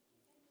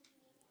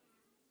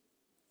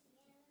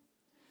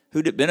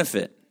 Who did it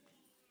benefit?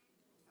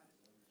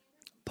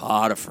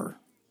 Potiphar,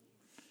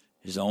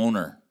 his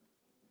owner,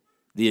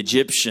 the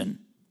Egyptian.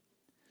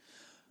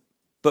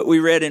 But we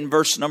read in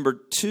verse number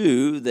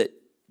 2 that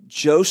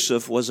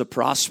Joseph was a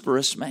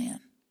prosperous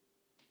man.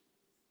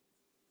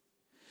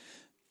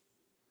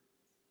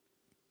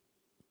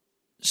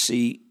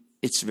 See,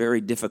 it's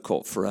very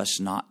difficult for us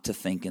not to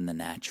think in the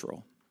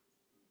natural.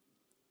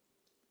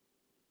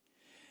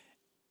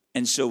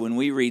 And so when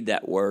we read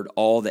that word,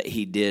 all that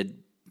he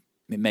did,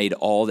 made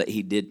all that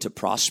he did to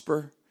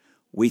prosper,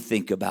 we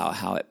think about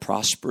how it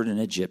prospered an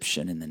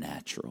Egyptian in the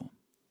natural.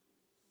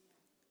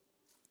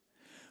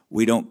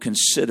 We don't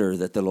consider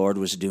that the Lord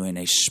was doing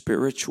a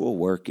spiritual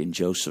work in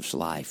Joseph's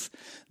life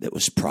that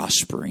was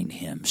prospering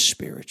him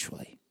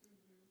spiritually.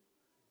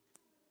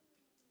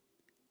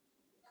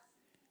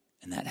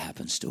 And that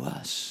happens to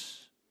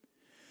us.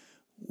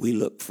 We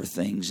look for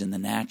things in the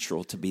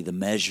natural to be the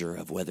measure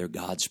of whether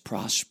God's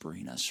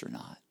prospering us or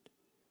not.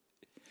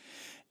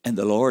 And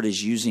the Lord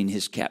is using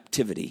his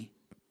captivity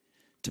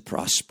to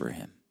prosper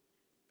him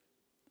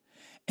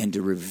and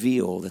to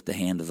reveal that the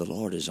hand of the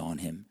Lord is on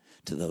him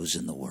to those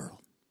in the world.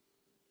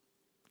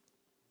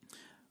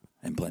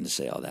 I didn't plan to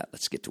say all that.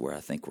 Let's get to where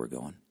I think we're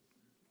going.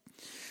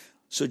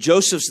 So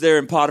Joseph's there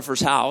in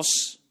Potiphar's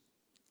house.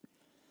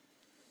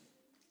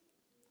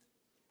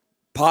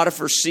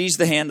 Potiphar sees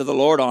the hand of the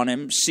Lord on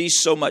him,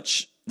 sees so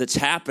much that's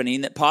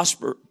happening that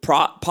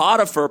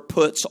Potiphar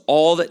puts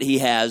all that he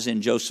has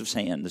in Joseph's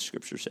hand, the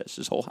scripture says,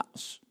 his whole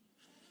house.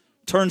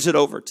 Turns it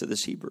over to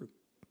this Hebrew.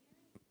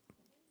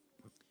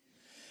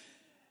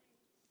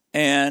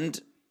 And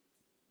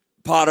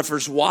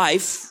Potiphar's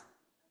wife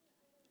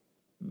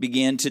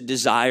began to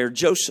desire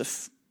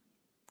Joseph,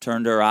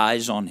 turned her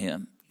eyes on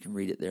him. You can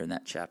read it there in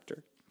that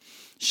chapter.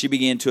 She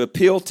began to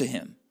appeal to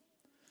him.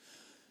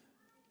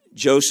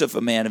 Joseph,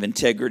 a man of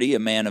integrity, a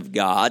man of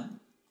God,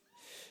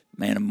 a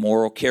man of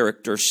moral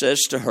character,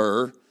 says to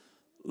her,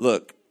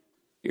 look,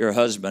 your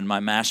husband, my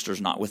master's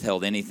not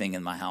withheld anything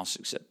in my house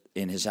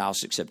in his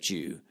house except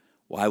you.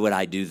 Why would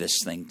I do this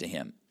thing to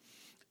him?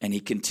 And he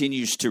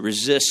continues to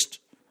resist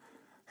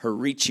her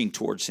reaching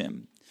towards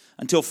him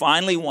until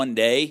finally one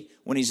day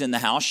when he's in the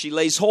house, she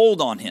lays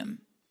hold on him.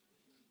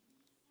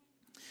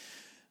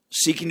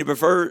 Seeking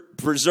to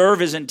preserve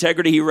his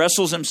integrity, he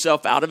wrestles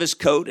himself out of his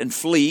coat and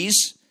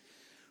flees.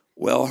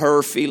 Well,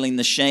 her feeling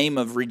the shame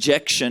of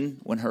rejection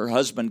when her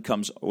husband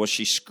comes, well,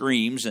 she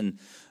screams and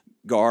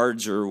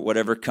guards or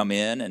whatever come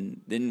in.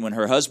 And then when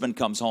her husband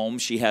comes home,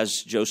 she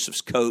has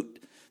Joseph's coat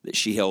that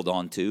she held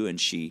on to,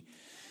 and she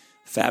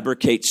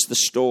fabricates the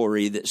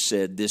story that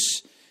said,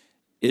 this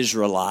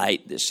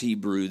Israelite, this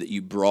Hebrew that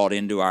you brought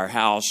into our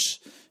house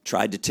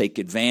tried to take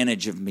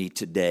advantage of me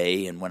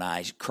today, and when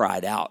I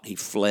cried out, he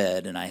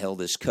fled, and I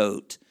held his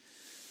coat.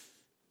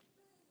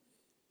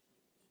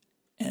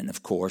 And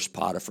of course,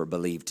 Potiphar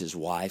believed his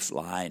wife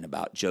lying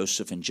about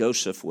Joseph, and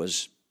Joseph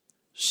was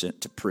sent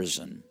to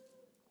prison.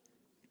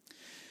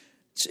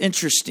 It's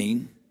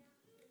interesting.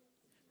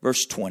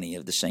 Verse 20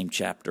 of the same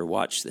chapter,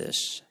 watch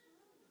this.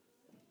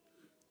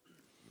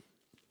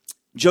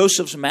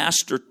 Joseph's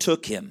master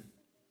took him.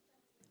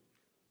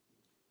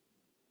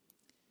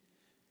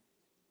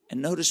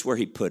 And notice where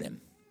he put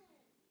him.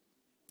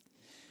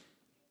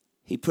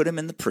 He put him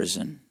in the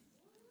prison,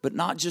 but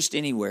not just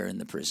anywhere in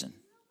the prison.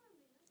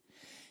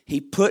 He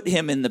put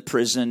him in the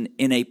prison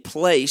in a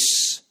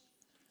place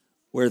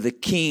where the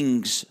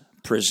king's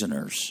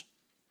prisoners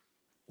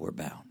were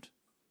bound.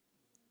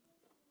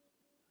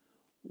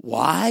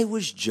 Why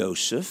was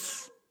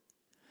Joseph,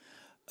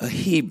 a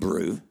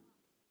Hebrew,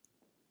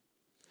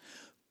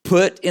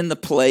 put in the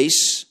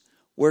place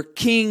where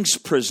king's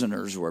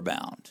prisoners were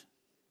bound?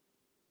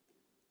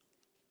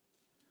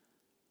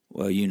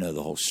 Well, you know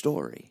the whole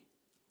story.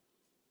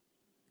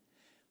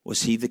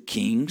 Was he the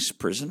king's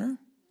prisoner?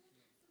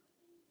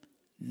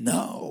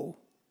 No.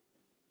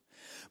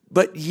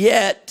 But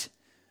yet,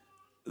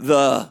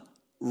 the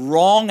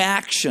wrong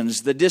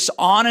actions, the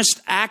dishonest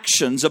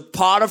actions of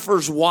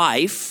Potiphar's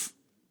wife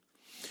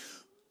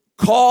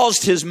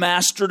caused his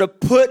master to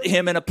put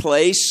him in a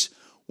place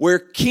where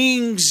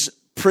king's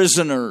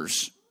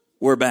prisoners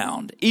were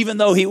bound, even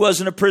though he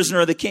wasn't a prisoner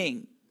of the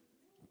king.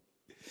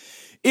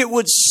 It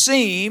would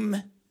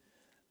seem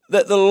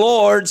that the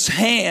Lord's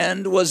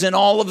hand was in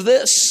all of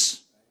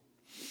this,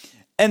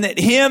 and that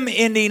him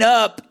ending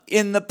up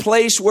in the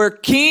place where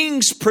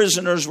king's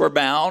prisoners were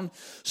bound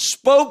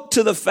spoke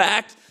to the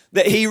fact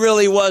that he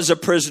really was a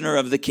prisoner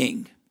of the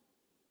king.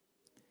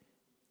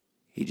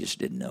 He just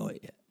didn't know it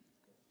yet.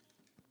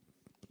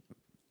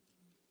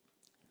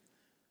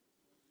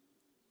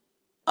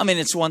 I mean,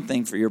 it's one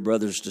thing for your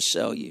brothers to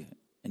sell you,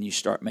 and you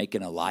start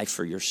making a life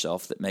for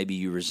yourself that maybe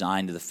you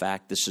resign to the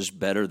fact, this is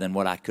better than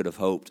what I could have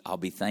hoped. I'll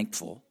be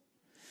thankful.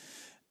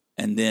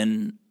 And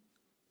then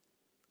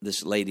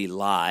this lady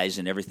lies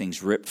and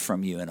everything's ripped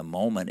from you in a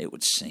moment, it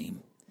would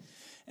seem.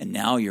 And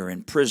now you're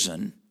in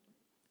prison.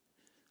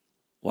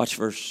 Watch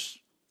verse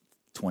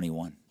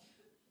 21.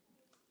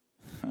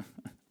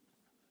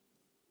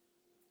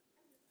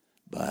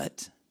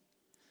 But,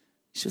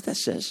 see what that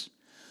says?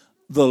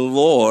 The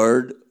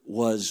Lord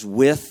was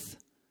with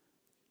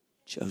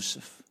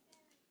Joseph.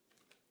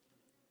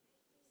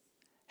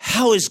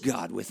 How is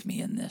God with me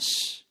in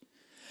this?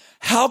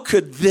 How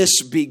could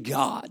this be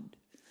God?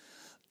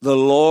 The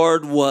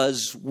Lord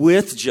was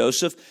with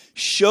Joseph,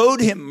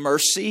 showed him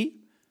mercy.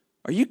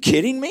 Are you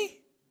kidding me?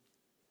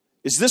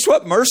 Is this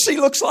what mercy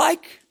looks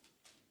like?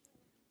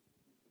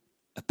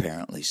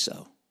 Apparently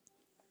so.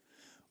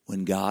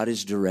 When God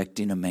is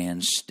directing a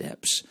man's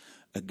steps,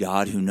 a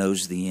God who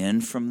knows the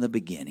end from the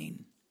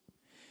beginning,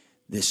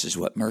 this is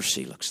what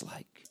mercy looks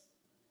like.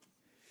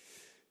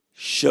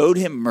 Showed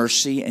him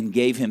mercy and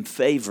gave him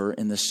favor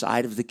in the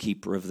sight of the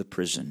keeper of the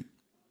prison.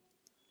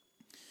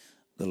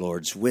 The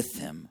Lord's with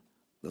him.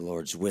 The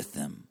Lord's with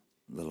them.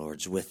 The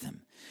Lord's with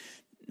him.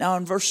 Now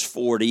in verse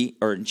 40,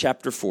 or in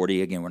chapter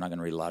 40, again, we're not going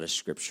to read a lot of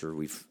scripture.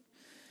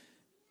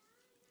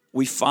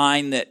 We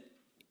find that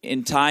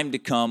in time to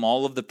come,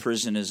 all of the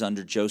prison is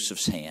under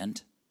Joseph's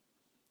hand.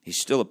 He's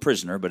still a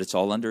prisoner, but it's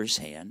all under his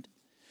hand.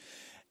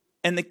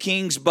 And the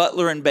king's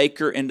butler and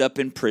baker end up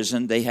in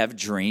prison. They have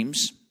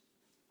dreams.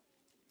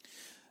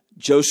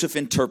 Joseph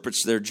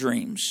interprets their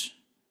dreams,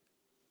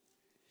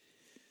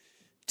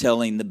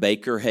 telling the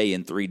baker, hey,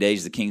 in 3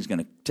 days the king's going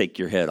to take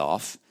your head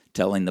off.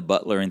 Telling the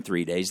butler, in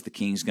 3 days the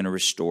king's going to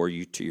restore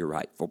you to your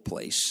rightful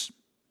place.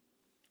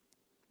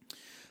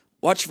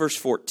 Watch verse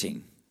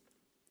 14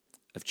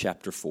 of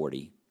chapter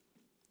 40.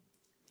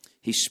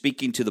 He's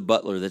speaking to the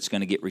butler that's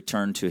going to get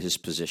returned to his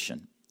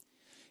position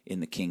in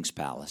the king's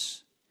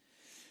palace.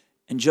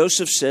 And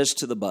Joseph says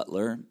to the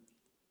butler,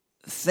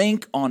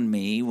 think on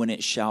me when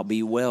it shall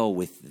be well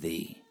with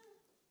thee.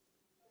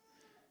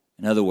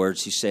 In other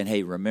words, he's saying,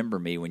 hey, remember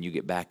me when you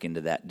get back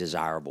into that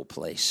desirable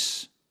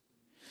place.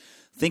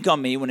 Think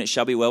on me when it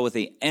shall be well with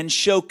thee, and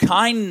show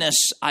kindness,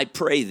 I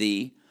pray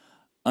thee,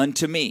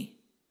 unto me.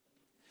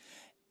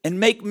 And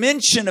make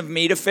mention of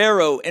me to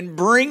Pharaoh, and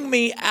bring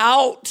me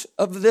out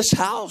of this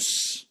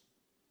house.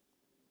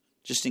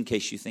 Just in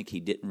case you think he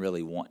didn't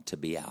really want to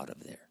be out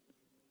of there.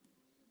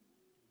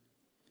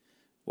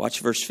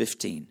 Watch verse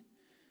 15.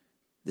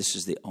 This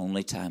is the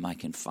only time I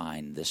can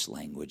find this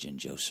language in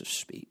Joseph's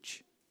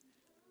speech.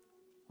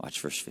 Watch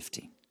verse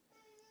 15.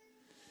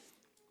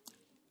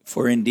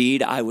 For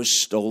indeed I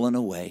was stolen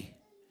away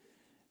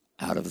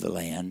out of the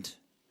land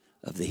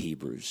of the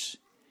Hebrews.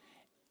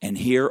 And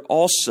here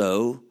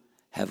also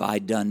have I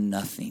done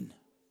nothing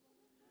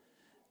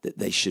that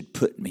they should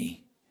put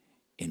me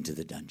into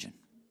the dungeon.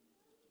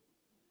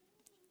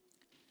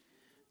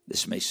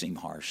 This may seem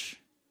harsh.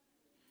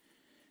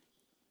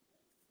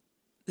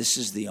 This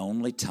is the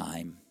only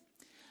time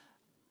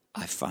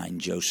I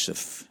find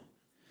Joseph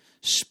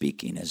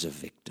speaking as a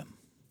victim.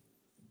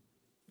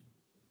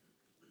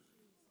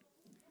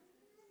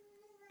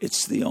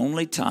 It's the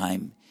only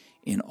time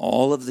in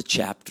all of the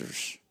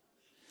chapters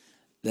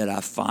that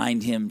I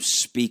find him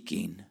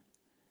speaking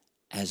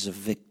as a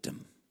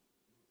victim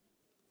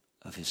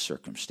of his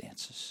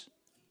circumstances.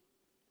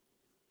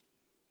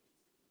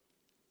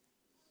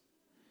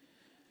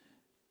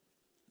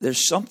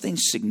 There's something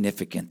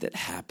significant that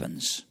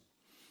happens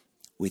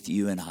with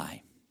you and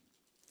I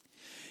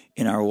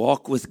in our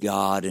walk with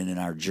God and in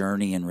our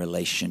journey and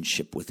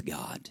relationship with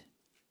God.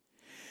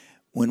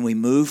 When we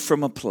move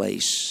from a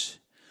place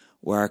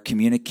where our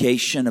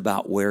communication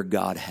about where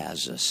God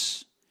has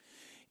us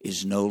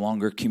is no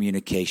longer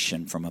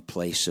communication from a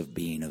place of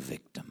being a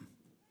victim.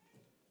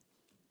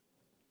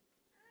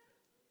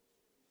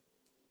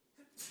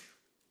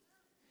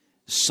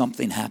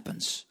 Something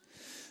happens.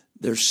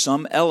 There's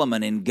some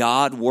element in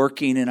God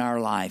working in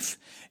our life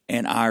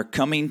and our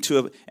coming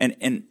to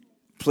and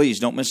please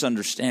don't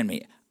misunderstand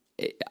me.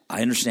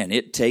 I understand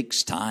it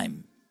takes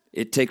time.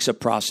 It takes a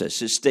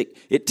process.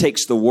 It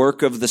takes the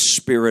work of the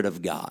Spirit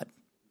of God.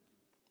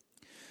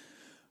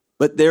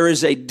 But there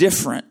is a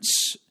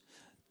difference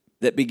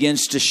that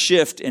begins to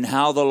shift in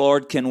how the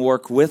Lord can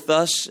work with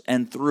us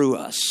and through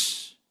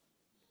us.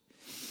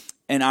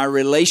 And our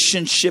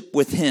relationship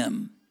with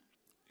Him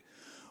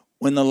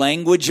when the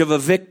language of a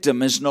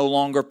victim is no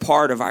longer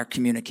part of our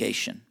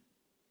communication.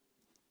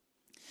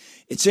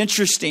 It's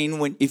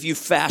interesting if you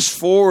fast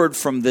forward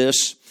from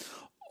this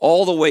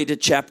all the way to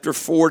chapter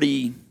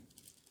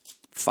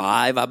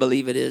 45, I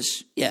believe it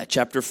is. Yeah,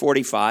 chapter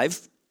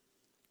 45.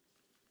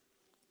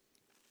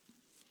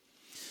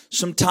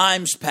 Some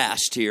time's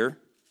passed here.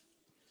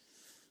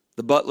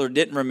 The butler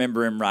didn't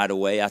remember him right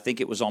away. I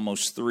think it was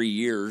almost 3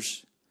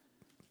 years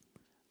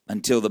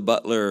until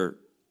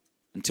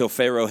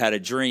Pharaoh had a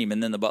dream.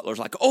 And then the butler's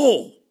like,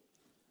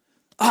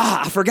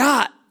 I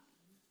forgot.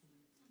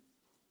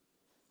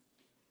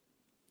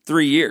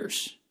 3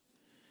 years.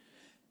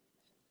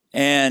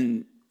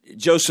 And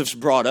Joseph's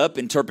brought up,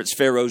 interprets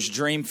Pharaoh's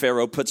dream.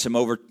 Pharaoh puts him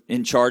over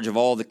in charge of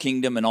all the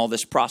kingdom and all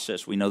this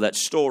process. We know that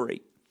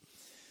story.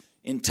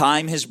 In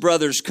time, his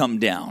brothers come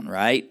down,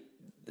 right?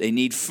 They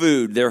need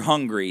food. They're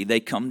hungry. They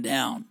come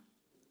down.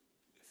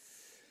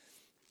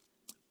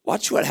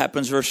 Watch what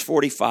happens, verse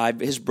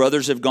 45. His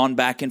brothers have gone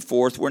back and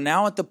forth. We're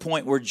now at the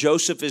point where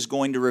Joseph is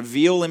going to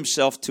reveal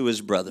himself to his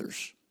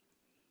brothers.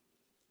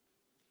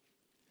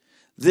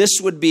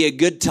 This would be a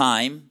good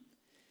time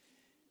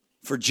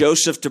for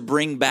Joseph to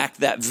bring back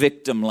that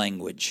victim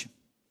language.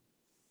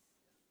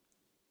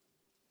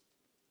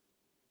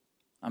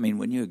 I mean,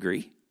 wouldn't you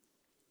agree?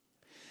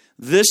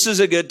 This is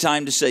a good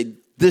time to say,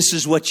 this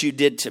is what you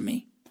did to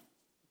me.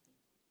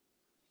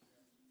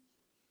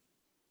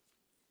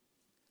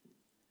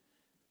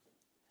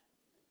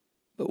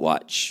 But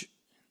watch.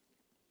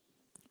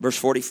 Verse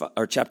 45,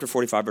 or chapter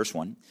 45, verse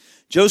 1.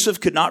 Joseph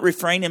could not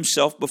refrain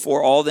himself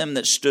before all them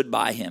that stood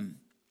by him.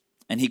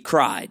 And he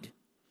cried,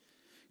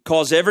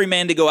 cause every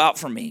man to go out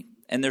from me.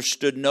 And there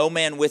stood no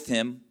man with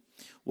him,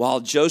 while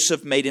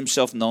Joseph made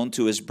himself known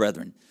to his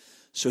brethren.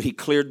 So he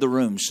cleared the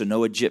room, so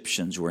no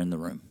Egyptians were in the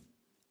room.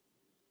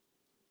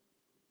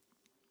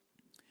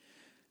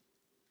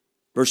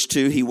 Verse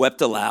 2, he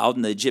wept aloud,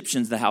 and the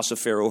Egyptians in the house of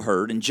Pharaoh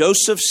heard. And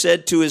Joseph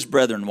said to his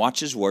brethren, watch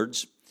his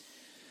words,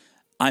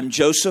 I'm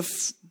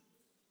Joseph,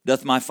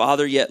 doth my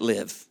father yet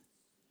live?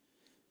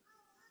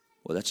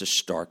 Well, that's a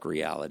stark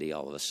reality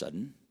all of a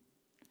sudden.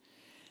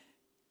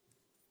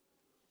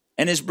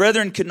 And his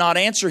brethren could not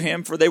answer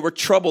him, for they were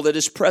troubled at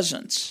his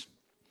presence.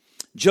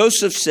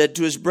 Joseph said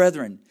to his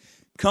brethren,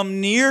 come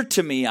near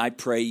to me, I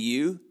pray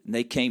you. And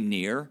they came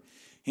near.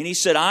 And he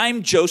said,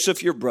 I'm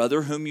Joseph, your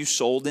brother, whom you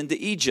sold into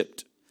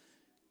Egypt.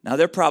 Now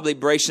they're probably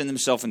bracing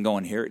themselves and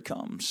going, here it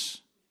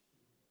comes.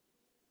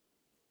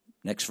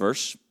 Next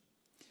verse.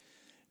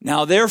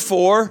 Now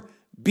therefore,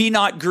 be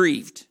not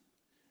grieved,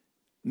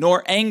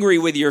 nor angry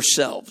with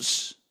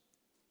yourselves.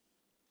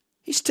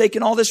 He's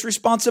taken all this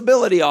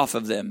responsibility off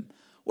of them.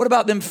 What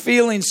about them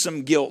feeling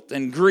some guilt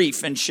and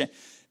grief and shame?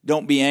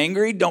 Don't be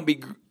angry. Don't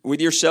be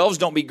with yourselves.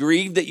 Don't be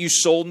grieved that you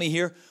sold me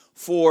here.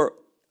 For,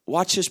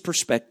 watch his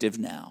perspective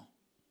now.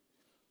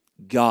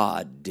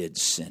 God did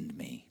send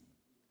me.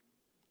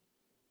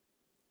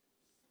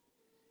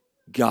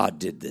 God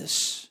did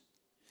this.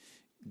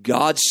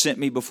 God sent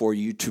me before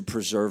you to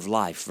preserve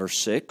life.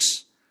 Verse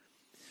 6.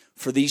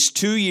 For these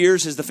 2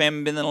 years has the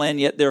famine been in the land,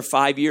 yet there are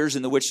 5 years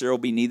in the which there will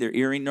be neither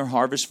earing nor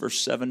harvest. Verse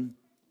 7.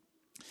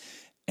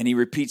 And he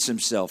repeats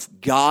himself.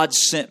 God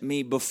sent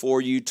me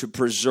before you to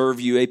preserve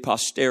you a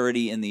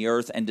posterity in the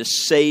earth and to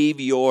save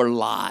your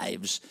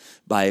lives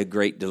by a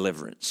great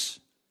deliverance.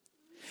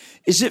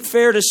 Is it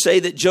fair to say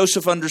that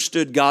Joseph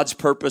understood God's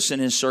purpose in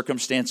his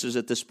circumstances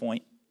at this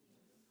point?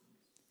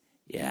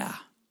 Yeah.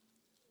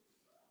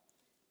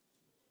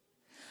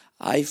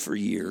 I, for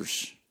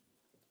years,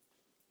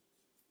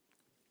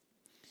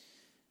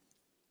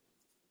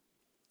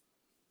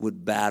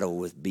 would battle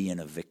with being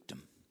a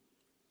victim.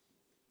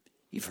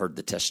 You've heard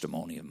the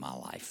testimony of my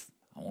life.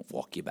 I won't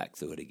walk you back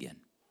through it again.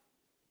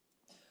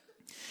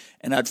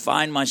 And I'd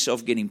find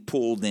myself getting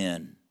pulled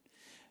in.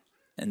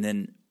 And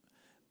then,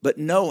 but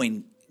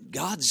knowing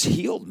God's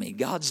healed me.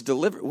 God's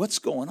delivered. What's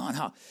going on?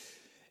 How?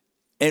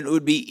 And it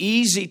would be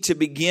easy to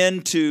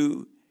begin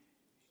to,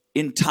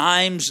 in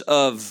times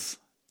of,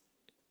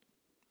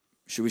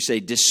 should we say,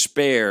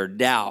 despair,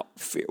 doubt,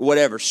 fear,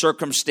 whatever,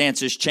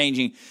 circumstances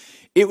changing,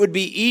 it would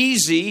be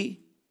easy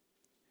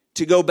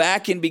to go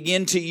back and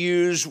begin to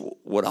use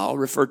what I'll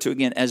refer to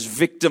again as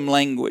victim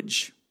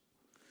language.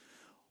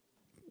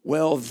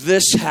 Well,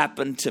 this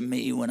happened to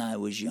me when I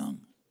was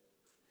young.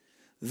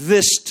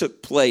 This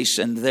took place,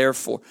 and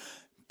therefore,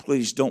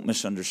 please don't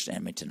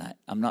misunderstand me tonight.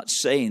 I'm not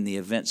saying the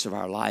events of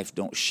our life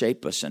don't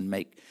shape us and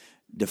make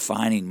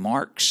defining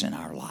marks in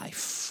our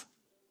life.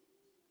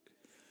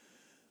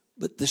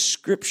 But the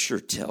scripture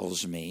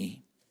tells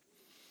me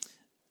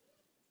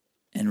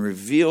and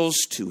reveals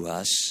to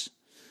us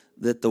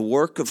that the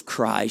work of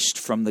Christ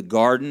from the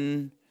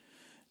garden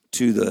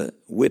to the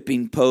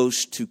whipping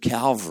post to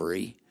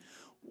Calvary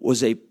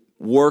was a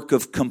work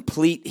of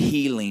complete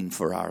healing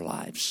for our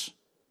lives.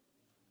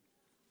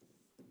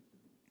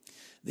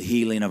 The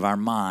healing of our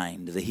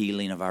mind, the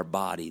healing of our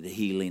body, the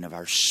healing of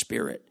our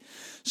spirit,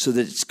 so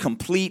that it's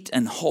complete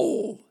and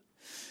whole.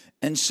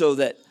 And so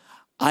that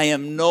I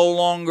am no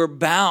longer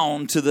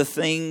bound to the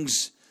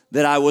things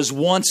that I was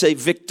once a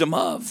victim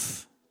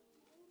of.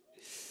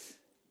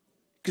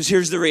 Because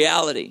here's the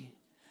reality.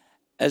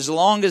 As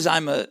long as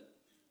and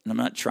I'm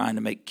not trying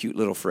to make cute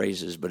little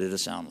phrases, but it'll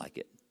sound like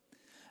it.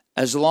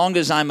 As long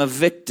as I'm a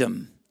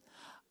victim,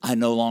 I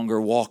no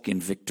longer walk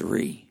in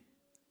victory.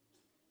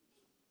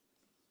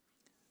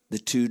 The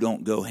two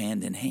don't go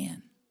hand in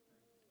hand.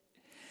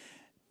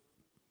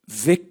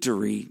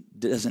 Victory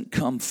doesn't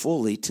come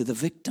fully to the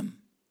victim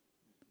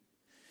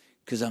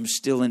because I'm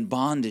still in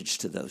bondage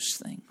to those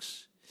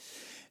things.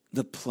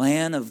 The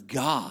plan of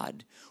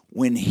God,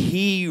 when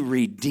He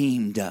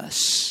redeemed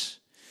us,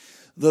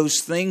 those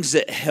things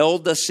that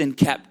held us in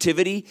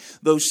captivity,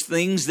 those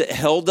things that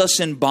held us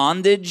in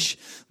bondage,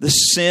 the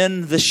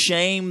sin, the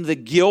shame, the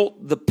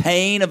guilt, the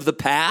pain of the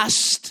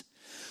past,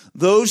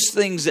 those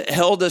things that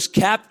held us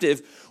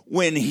captive,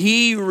 when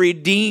He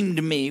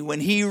redeemed me, when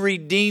He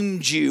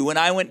redeemed you, when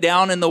I went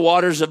down in the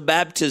waters of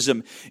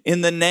baptism in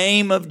the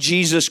name of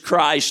Jesus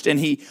Christ and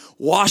He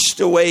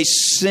washed away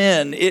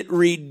sin, it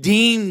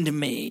redeemed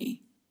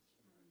me.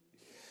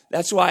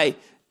 That's why,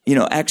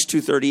 Acts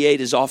 2:38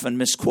 is often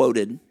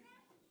misquoted.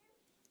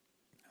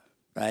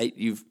 Right?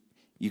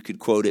 You could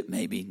quote it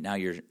maybe. Now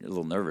you're a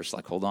little nervous,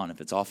 like, hold on, if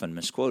it's often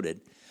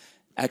misquoted.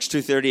 Acts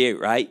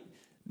 2:38, right?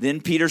 Then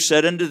Peter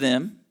said unto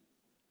them,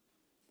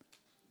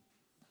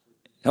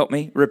 help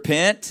me,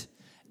 repent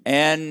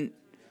and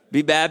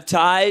be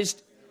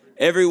baptized,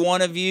 every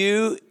one of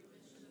you,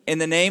 in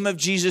the name of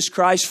Jesus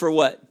Christ for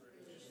what?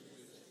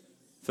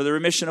 For the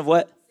remission of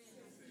what?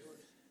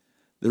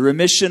 The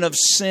remission of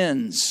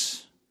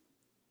sins.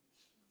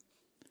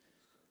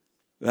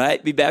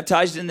 Right? Be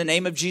baptized in the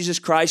name of Jesus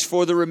Christ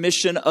for the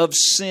remission of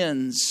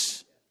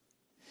sins.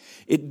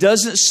 It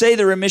doesn't say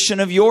the remission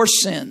of your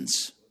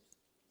sins.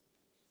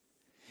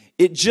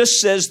 It just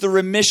says the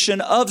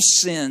remission of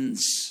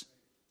sins.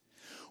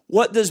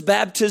 What does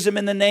baptism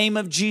in the name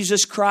of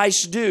Jesus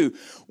Christ do?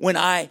 When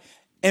I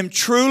am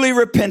truly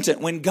repentant,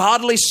 when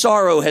godly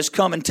sorrow has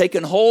come and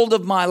taken hold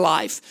of my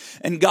life,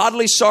 and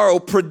godly sorrow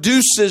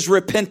produces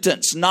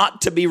repentance not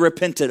to be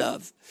repented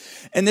of.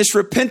 And this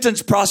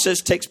repentance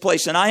process takes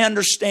place. And I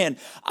understand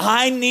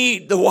I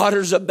need the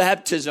waters of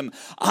baptism.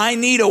 I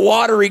need a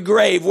watery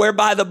grave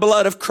whereby the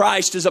blood of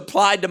Christ is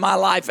applied to my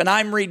life and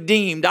I'm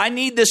redeemed. I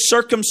need this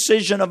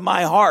circumcision of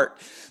my heart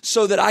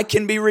so that I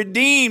can be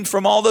redeemed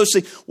from all those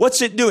things.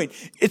 What's it doing?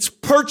 It's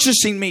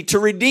purchasing me. To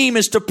redeem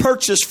is to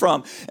purchase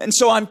from. And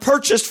so I'm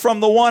purchased from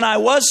the one I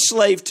was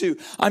slave to.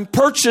 I'm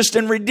purchased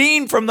and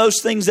redeemed from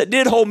those things that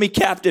did hold me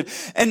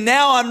captive. And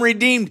now I'm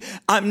redeemed.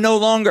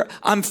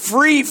 I'm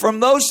free from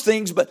those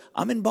things, but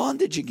I'm in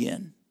bondage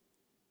again.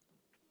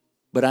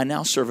 But I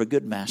now serve a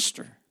good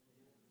master,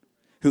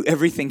 who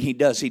everything he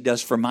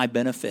does for my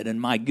benefit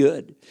and my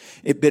good.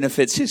 It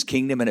benefits his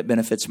kingdom and it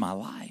benefits my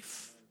life.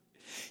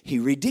 He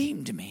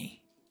redeemed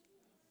me.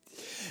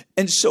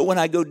 And so when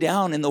I go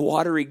down in the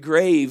watery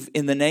grave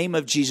in the name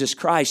of Jesus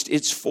Christ,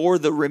 it's for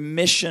the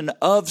remission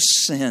of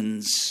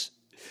sins.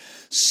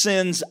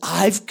 Sins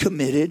I've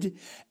committed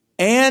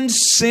and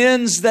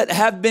sins that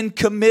have been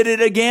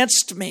committed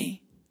against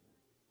me.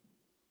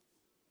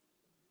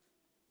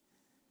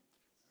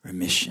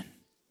 Remission.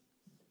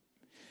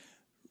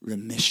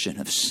 Remission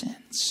of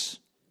sins.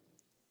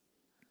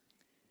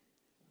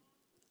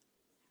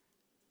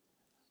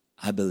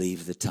 I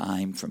believe the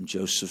time from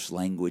Joseph's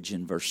language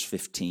in verse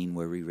 15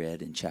 where we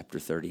read in chapter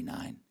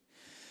 39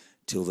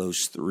 till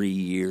those 3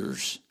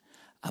 years,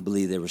 I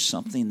believe there was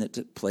something that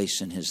took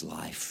place in his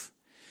life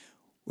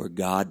where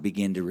God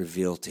began to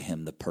reveal to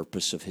him the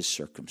purpose of his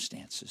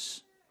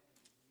circumstances.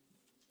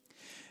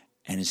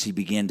 And as he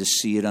began to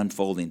see it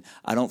unfolding,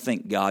 I don't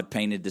think God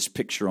painted this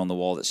picture on the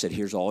wall that said,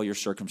 here's all your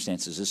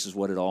circumstances. This is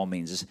what it all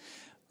means.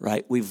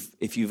 Right?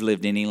 If you've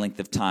lived any length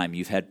of time,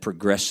 you've had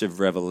progressive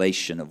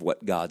revelation of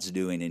what God's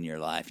doing in your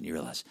life. And you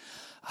realize,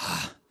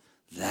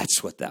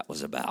 that's what that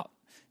was about.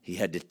 He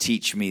had to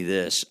teach me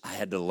this. I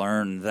had to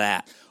learn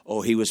that.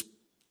 Oh, he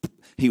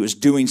was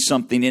doing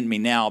something in me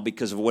now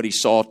because of what he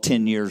saw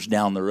 10 years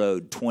down the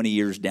road, 20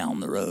 years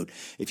down the road.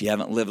 If you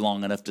haven't lived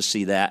long enough to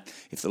see that,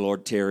 if the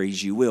Lord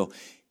tarries, you will.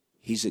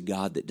 He's a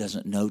God that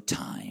doesn't know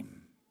time.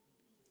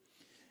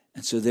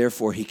 And so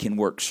therefore he can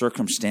work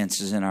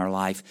circumstances in our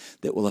life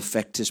that will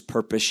affect his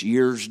purpose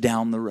years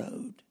down the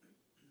road.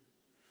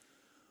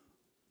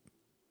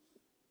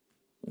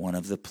 One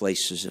of the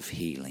places of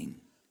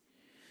healing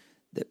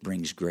that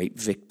brings great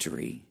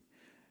victory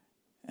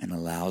and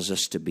allows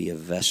us to be a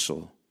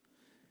vessel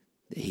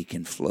that he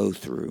can flow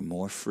through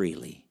more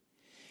freely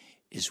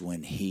is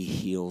when he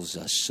heals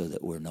us so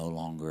that we're no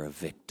longer a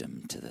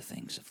victim to the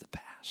things of the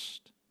past.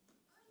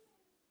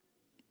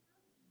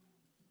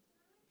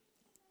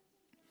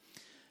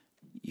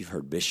 You've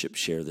heard Bishop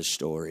share the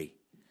story.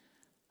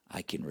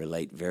 I can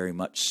relate very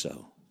much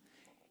so.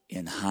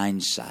 In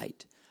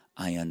hindsight,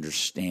 I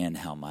understand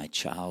how my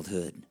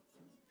childhood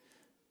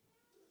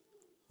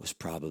was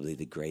probably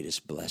the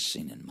greatest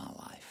blessing in my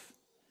life.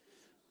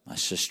 My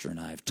sister and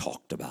I have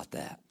talked about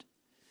that.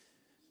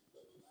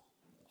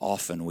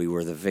 Often we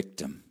were the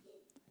victim.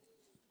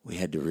 We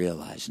had to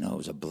realize, no, it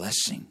was a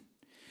blessing.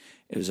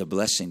 It was a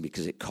blessing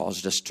because it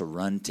caused us to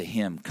run to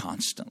him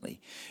constantly.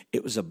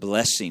 It was a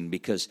blessing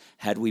because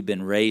had we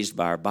been raised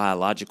by our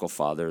biological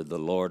father, the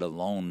Lord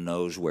alone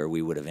knows where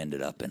we would have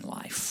ended up in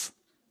life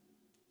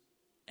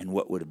and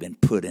what would have been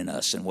put in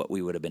us and what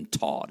we would have been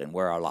taught and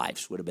where our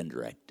lives would have been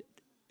directed.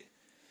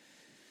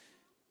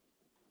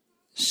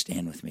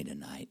 Stand with me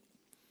tonight.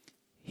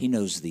 He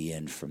knows the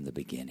end from the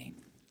beginning.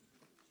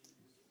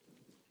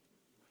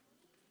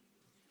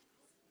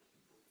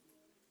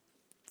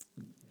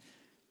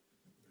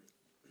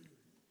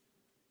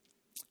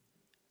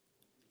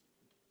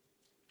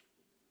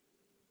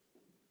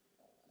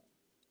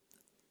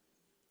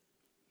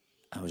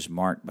 I was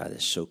marked by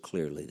this so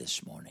clearly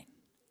this morning.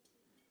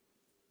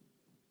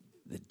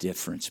 The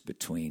difference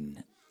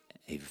between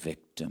a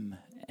victim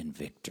and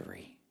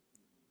victory.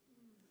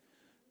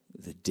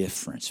 The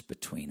difference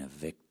between a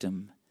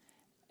victim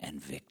and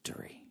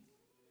victory.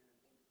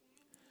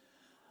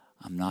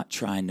 I'm not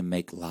trying to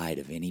make light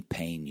of any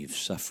pain you've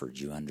suffered,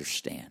 you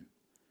understand.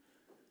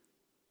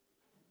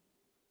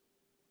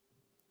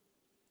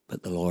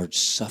 But the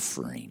Lord's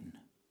suffering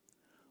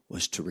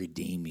was to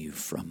redeem you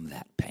from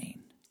that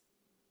pain,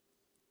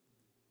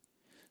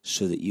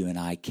 so that you and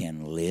I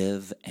can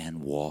live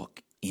and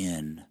walk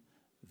in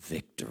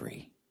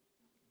victory.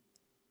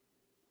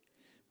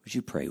 Would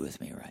you pray with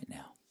me right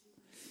now?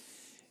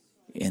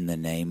 In the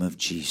name of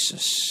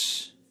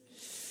Jesus,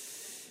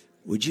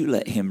 would you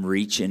let him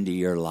reach into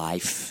your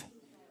life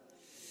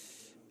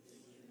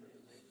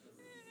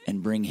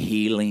and bring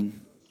healing?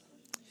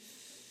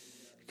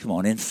 Come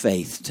on, in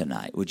faith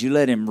tonight. Would you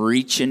let him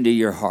reach into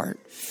your heart?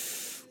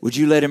 Would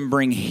you let him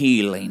bring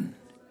healing?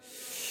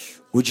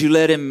 Would you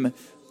let him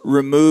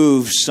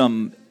remove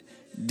some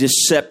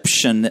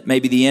deception that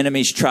maybe the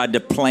enemy's tried to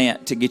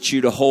plant to get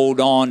you to hold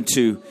on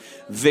to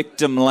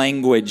victim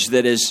language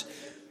that is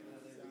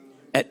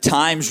at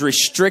times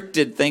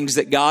restricted things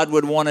that God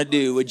would want to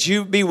do? Would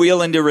you be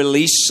willing to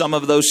release some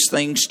of those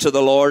things to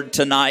the Lord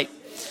tonight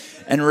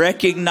and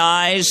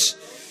recognize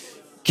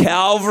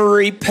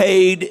Calvary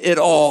paid it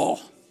all?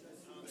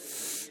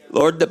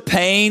 Lord, the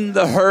pain,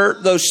 the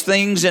hurt, those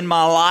things in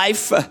my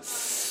life,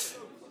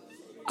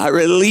 I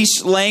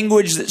release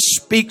language that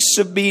speaks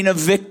of being a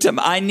victim.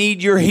 I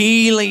need your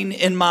healing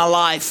in my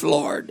life,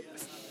 Lord.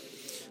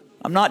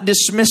 I'm not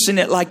dismissing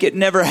it like it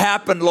never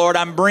happened, Lord.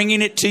 I'm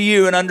bringing it to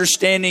you and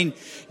understanding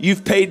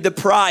you've paid the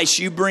price.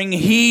 You bring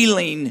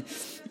healing.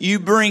 You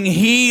bring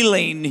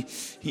healing.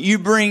 You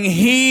bring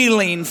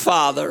healing,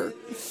 Father.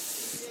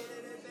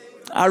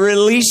 I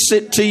release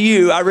it to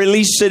you. I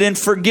release it in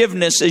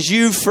forgiveness. As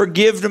you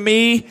forgive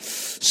me,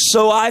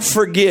 so I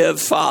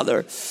forgive,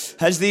 Father.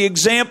 As the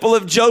example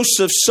of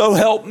Joseph, so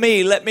help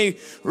me. Let me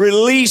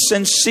release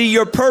and see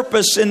your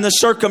purpose in the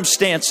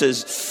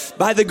circumstances.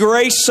 By the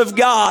grace of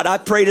God, I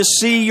pray to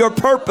see your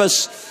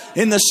purpose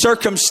in the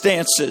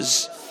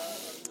circumstances.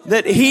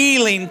 That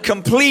healing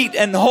complete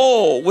and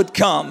whole would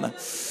come.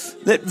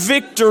 That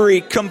victory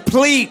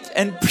complete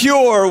and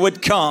pure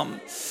would come.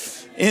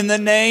 In the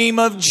name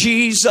of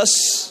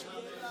Jesus.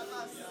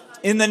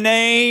 In the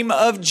name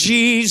of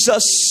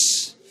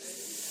Jesus.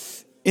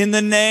 In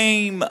the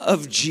name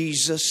of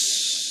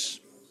Jesus.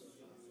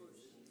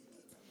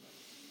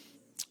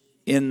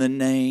 In the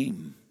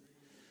name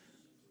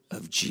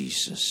of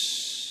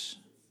Jesus.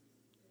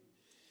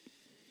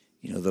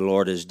 You know, the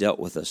Lord has dealt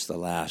with us the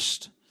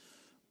last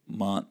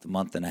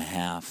month and a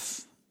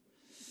half,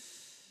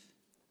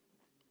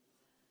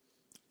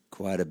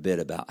 quite a bit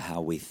about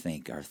how we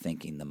think, our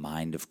thinking, the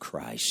mind of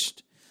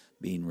Christ,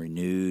 being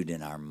renewed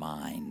in our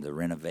mind, the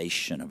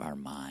renovation of our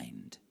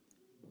mind.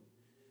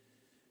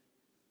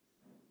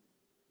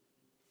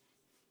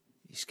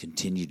 He's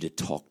continued to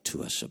talk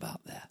to us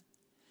about that.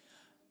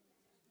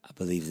 I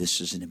believe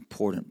this is an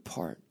important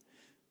part.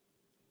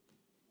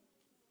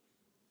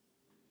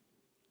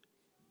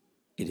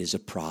 It is a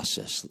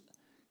process,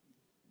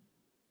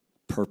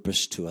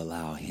 purpose to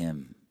allow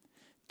Him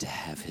to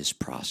have His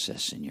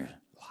process in your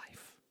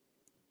life.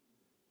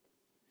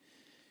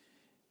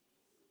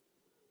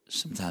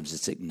 Sometimes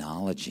it's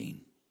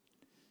acknowledging,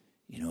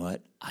 you know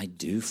what, I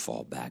do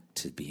fall back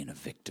to being a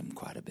victim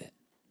quite a bit.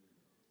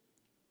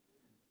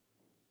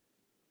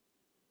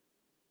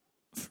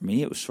 For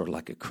me, it was sort of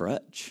like a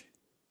crutch.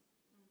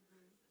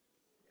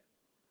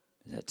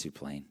 Is that too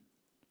plain?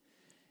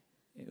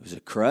 It was a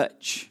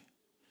crutch.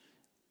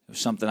 It was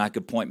something I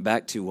could point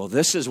back to. Well,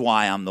 this is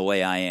why I'm the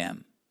way I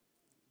am.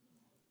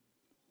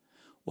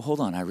 Well, hold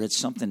on. I read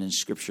something in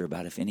Scripture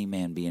about if any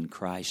man be in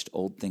Christ,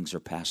 old things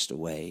are passed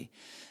away,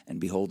 and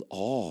behold,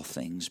 all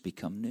things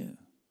become new.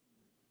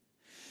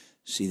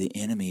 See, the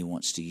enemy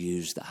wants to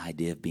use the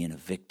idea of being a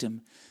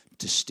victim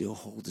to still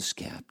hold us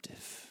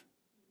captive.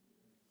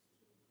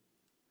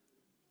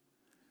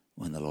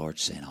 When the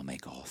Lord's saying, I'll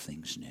make all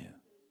things new.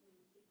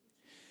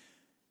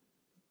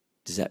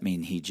 Does that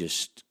mean He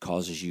just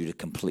causes you to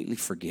completely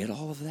forget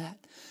all of that?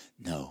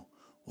 No.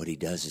 What He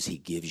does is He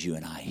gives you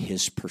and I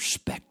His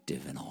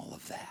perspective in all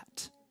of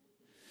that.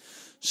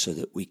 So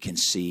that we can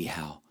see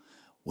how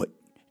what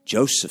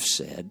Joseph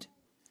said,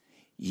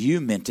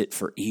 you meant it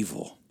for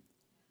evil,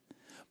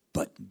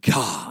 but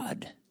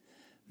God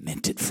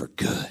meant it for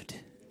good.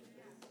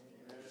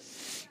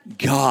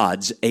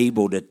 God's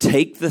able to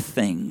take the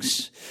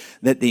things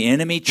that the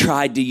enemy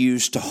tried to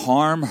use to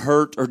harm,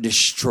 hurt, or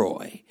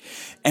destroy.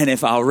 And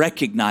if I'll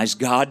recognize,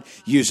 God,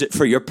 use it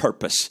for your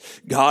purpose.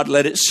 God,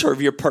 let it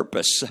serve your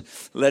purpose.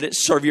 Let it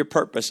serve your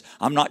purpose.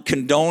 I'm not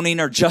condoning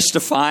or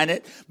justifying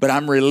it, but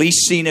I'm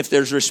releasing if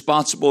there's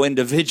responsible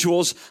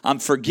individuals. I'm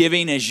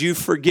forgiving as you've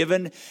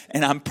forgiven,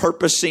 and I'm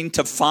purposing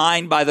to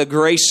find by the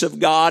grace of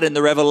God and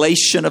the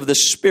revelation of the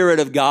Spirit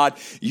of God,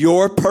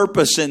 your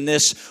purpose in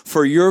this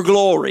for your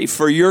glory,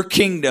 for your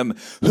kingdom.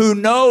 Who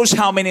knows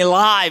how many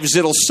lives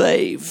it'll save?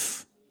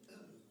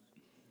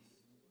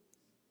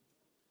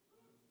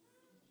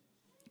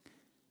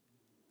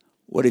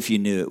 What if you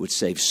knew it would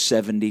save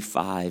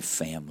 75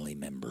 family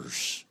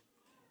members,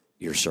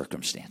 your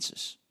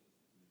circumstances?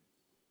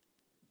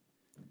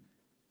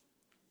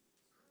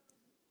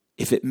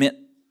 If it meant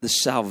the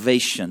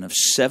salvation of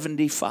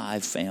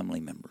 75 family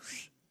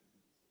members,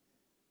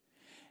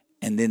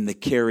 and then the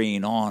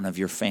carrying on of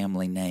your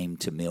family name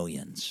to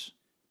millions.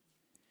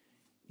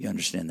 You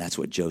understand that's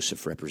what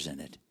Joseph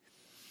represented.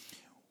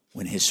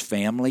 When his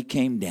family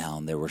came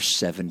down, there were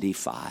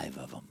 75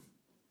 of them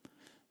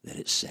that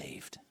it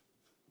saved.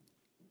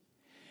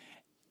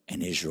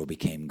 And Israel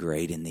became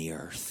great in the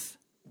earth.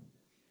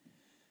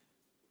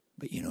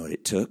 But you know what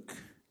it took?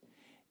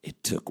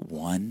 It took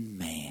one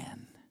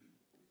man.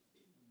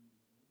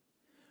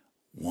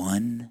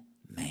 One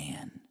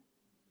man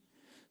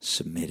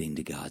submitting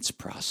to God's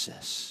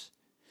process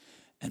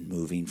and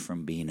moving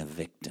from being a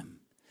victim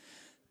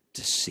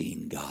to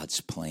seeing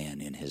God's plan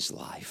in his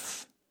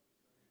life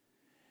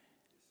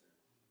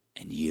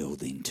and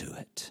yielding to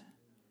it.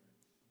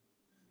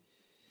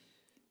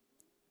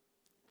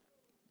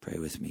 Pray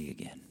with me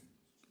again.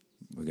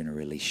 We're going to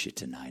release you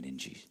tonight in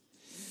Jesus.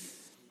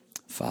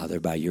 Father,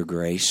 by your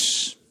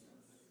grace,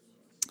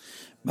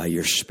 by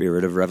your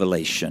spirit of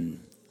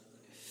revelation,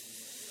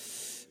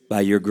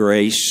 by your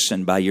grace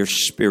and by your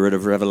spirit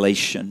of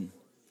revelation,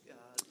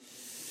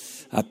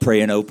 I pray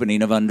an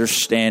opening of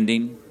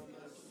understanding.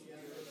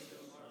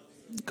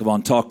 Come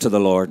on, talk to the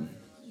Lord.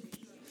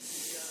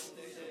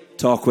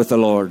 Talk with the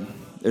Lord.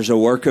 There's a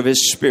work of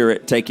His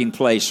Spirit taking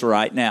place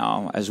right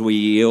now as we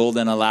yield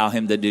and allow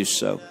Him to do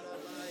so.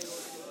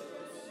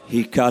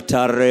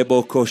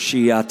 Hikatarebo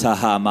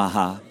koshiataha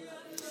maha.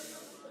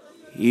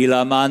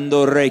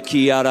 Ilamando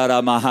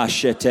rekiarara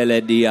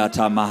mahashetele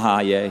diata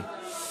mahaye.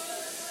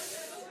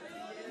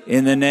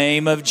 In the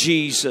name of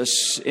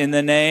Jesus, in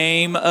the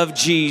name of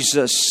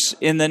Jesus,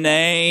 in the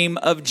name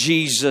of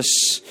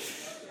Jesus.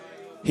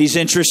 He's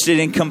interested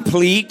in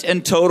complete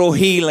and total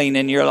healing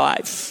in your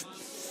life.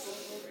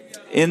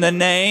 In the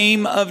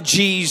name of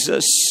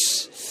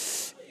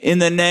Jesus. In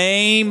the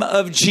name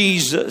of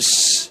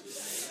Jesus.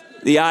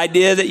 The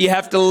idea that you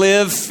have to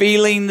live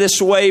feeling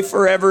this way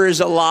forever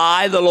is a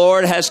lie. The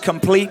Lord has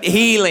complete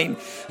healing.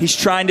 He's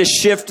trying to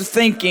shift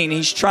thinking.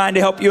 He's trying to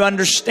help you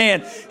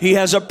understand. He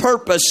has a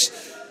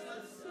purpose.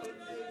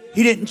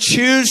 He didn't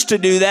choose to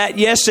do that.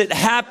 Yes, it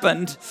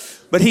happened.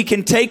 But He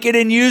can take it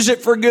and use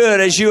it for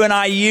good as you and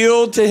I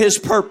yield to His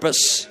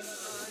purpose.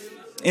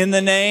 In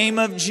the name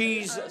of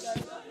Jesus.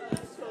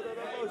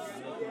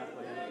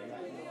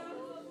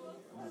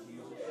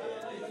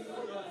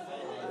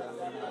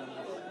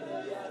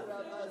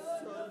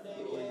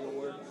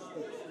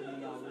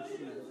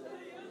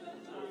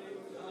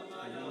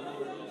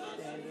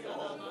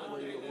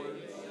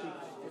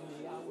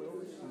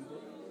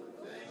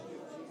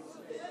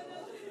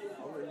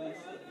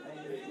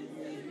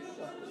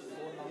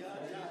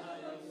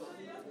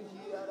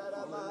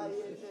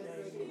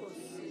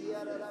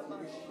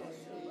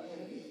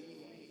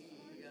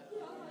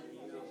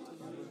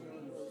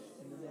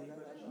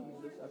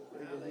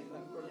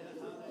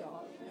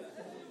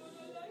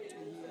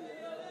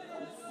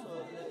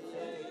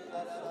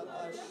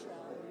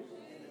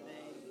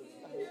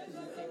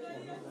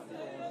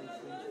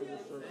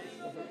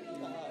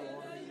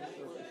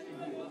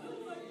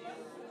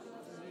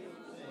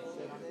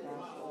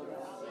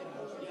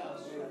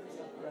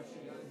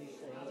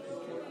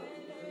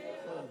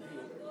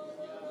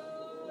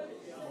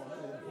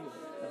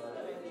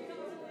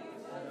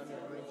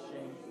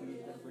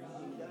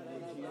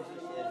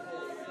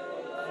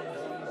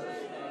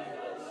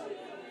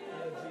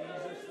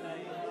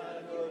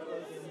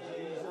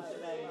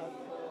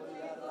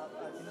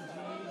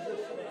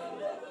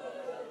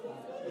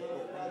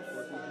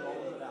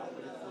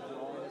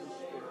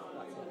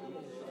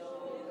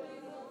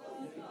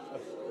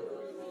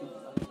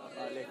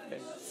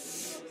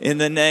 In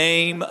the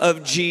name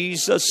of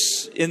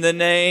Jesus, in the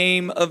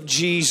name of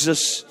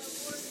Jesus.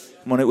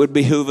 When it would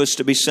behoove us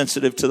to be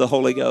sensitive to the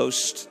Holy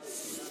Ghost.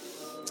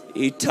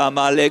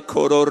 Itamale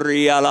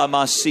korori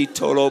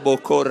alamasito lobo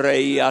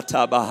korei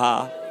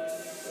atabaha.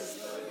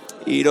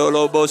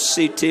 Idolobo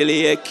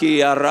sitilie ki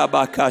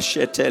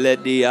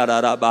arabakashetele di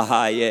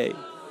ararabahaye.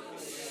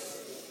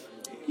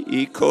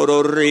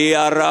 Ikorori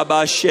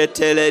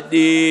arabashetele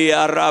di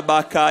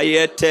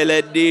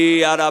arabakayetele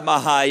di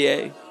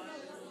aramahaye.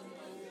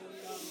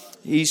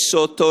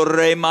 Isoto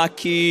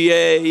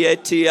remakie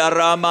yeti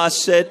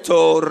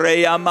aramaseto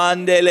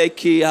reamandele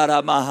ki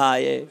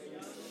aramahaye.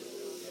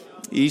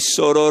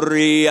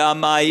 Isorori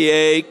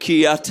amaye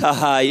ki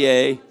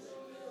atahaye.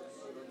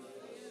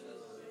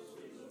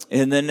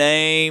 In the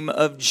name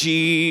of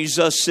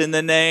Jesus, in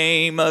the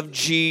name of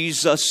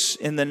Jesus,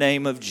 in the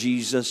name of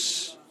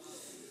Jesus.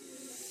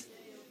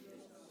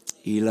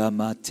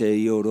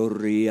 Ilamate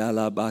yorori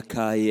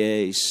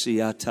alabakaye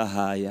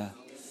siatahaya.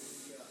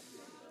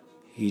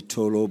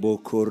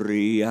 Itolobo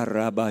kori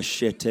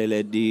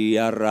arabashetele di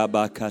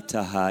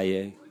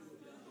arabakatahaye.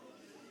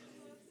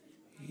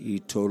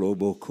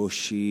 Itolobo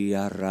koshi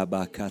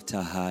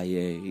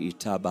arabakatahaye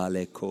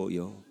itabale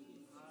koyo.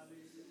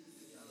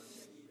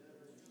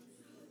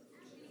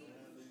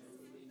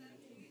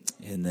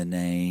 In the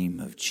name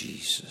of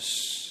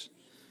Jesus.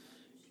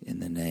 In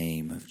the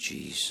name of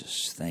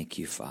Jesus. Thank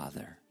you,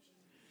 Father.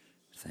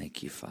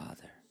 Thank you,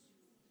 Father.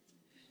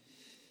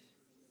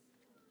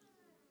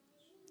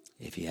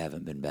 If you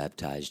haven't been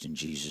baptized in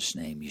Jesus'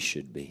 name, you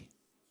should be.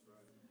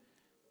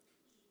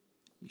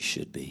 You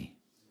should be.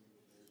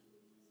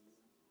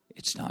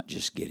 It's not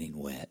just getting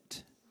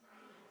wet.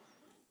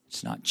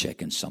 It's not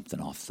checking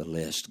something off the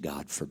list,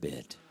 God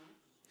forbid.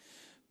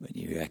 When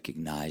you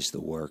recognize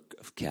the work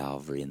of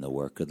Calvary and the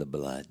work of the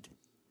blood,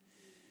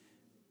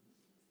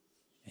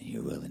 and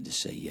you're willing to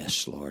say,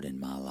 yes, Lord, in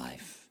my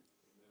life.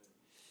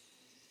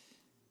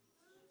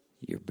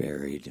 You're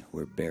buried.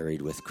 We're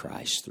buried with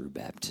Christ through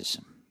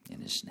baptism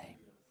in His name.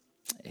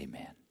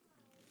 Amen.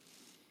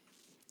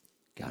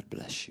 God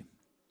bless you.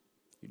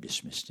 You're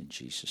dismissed in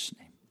Jesus'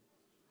 name.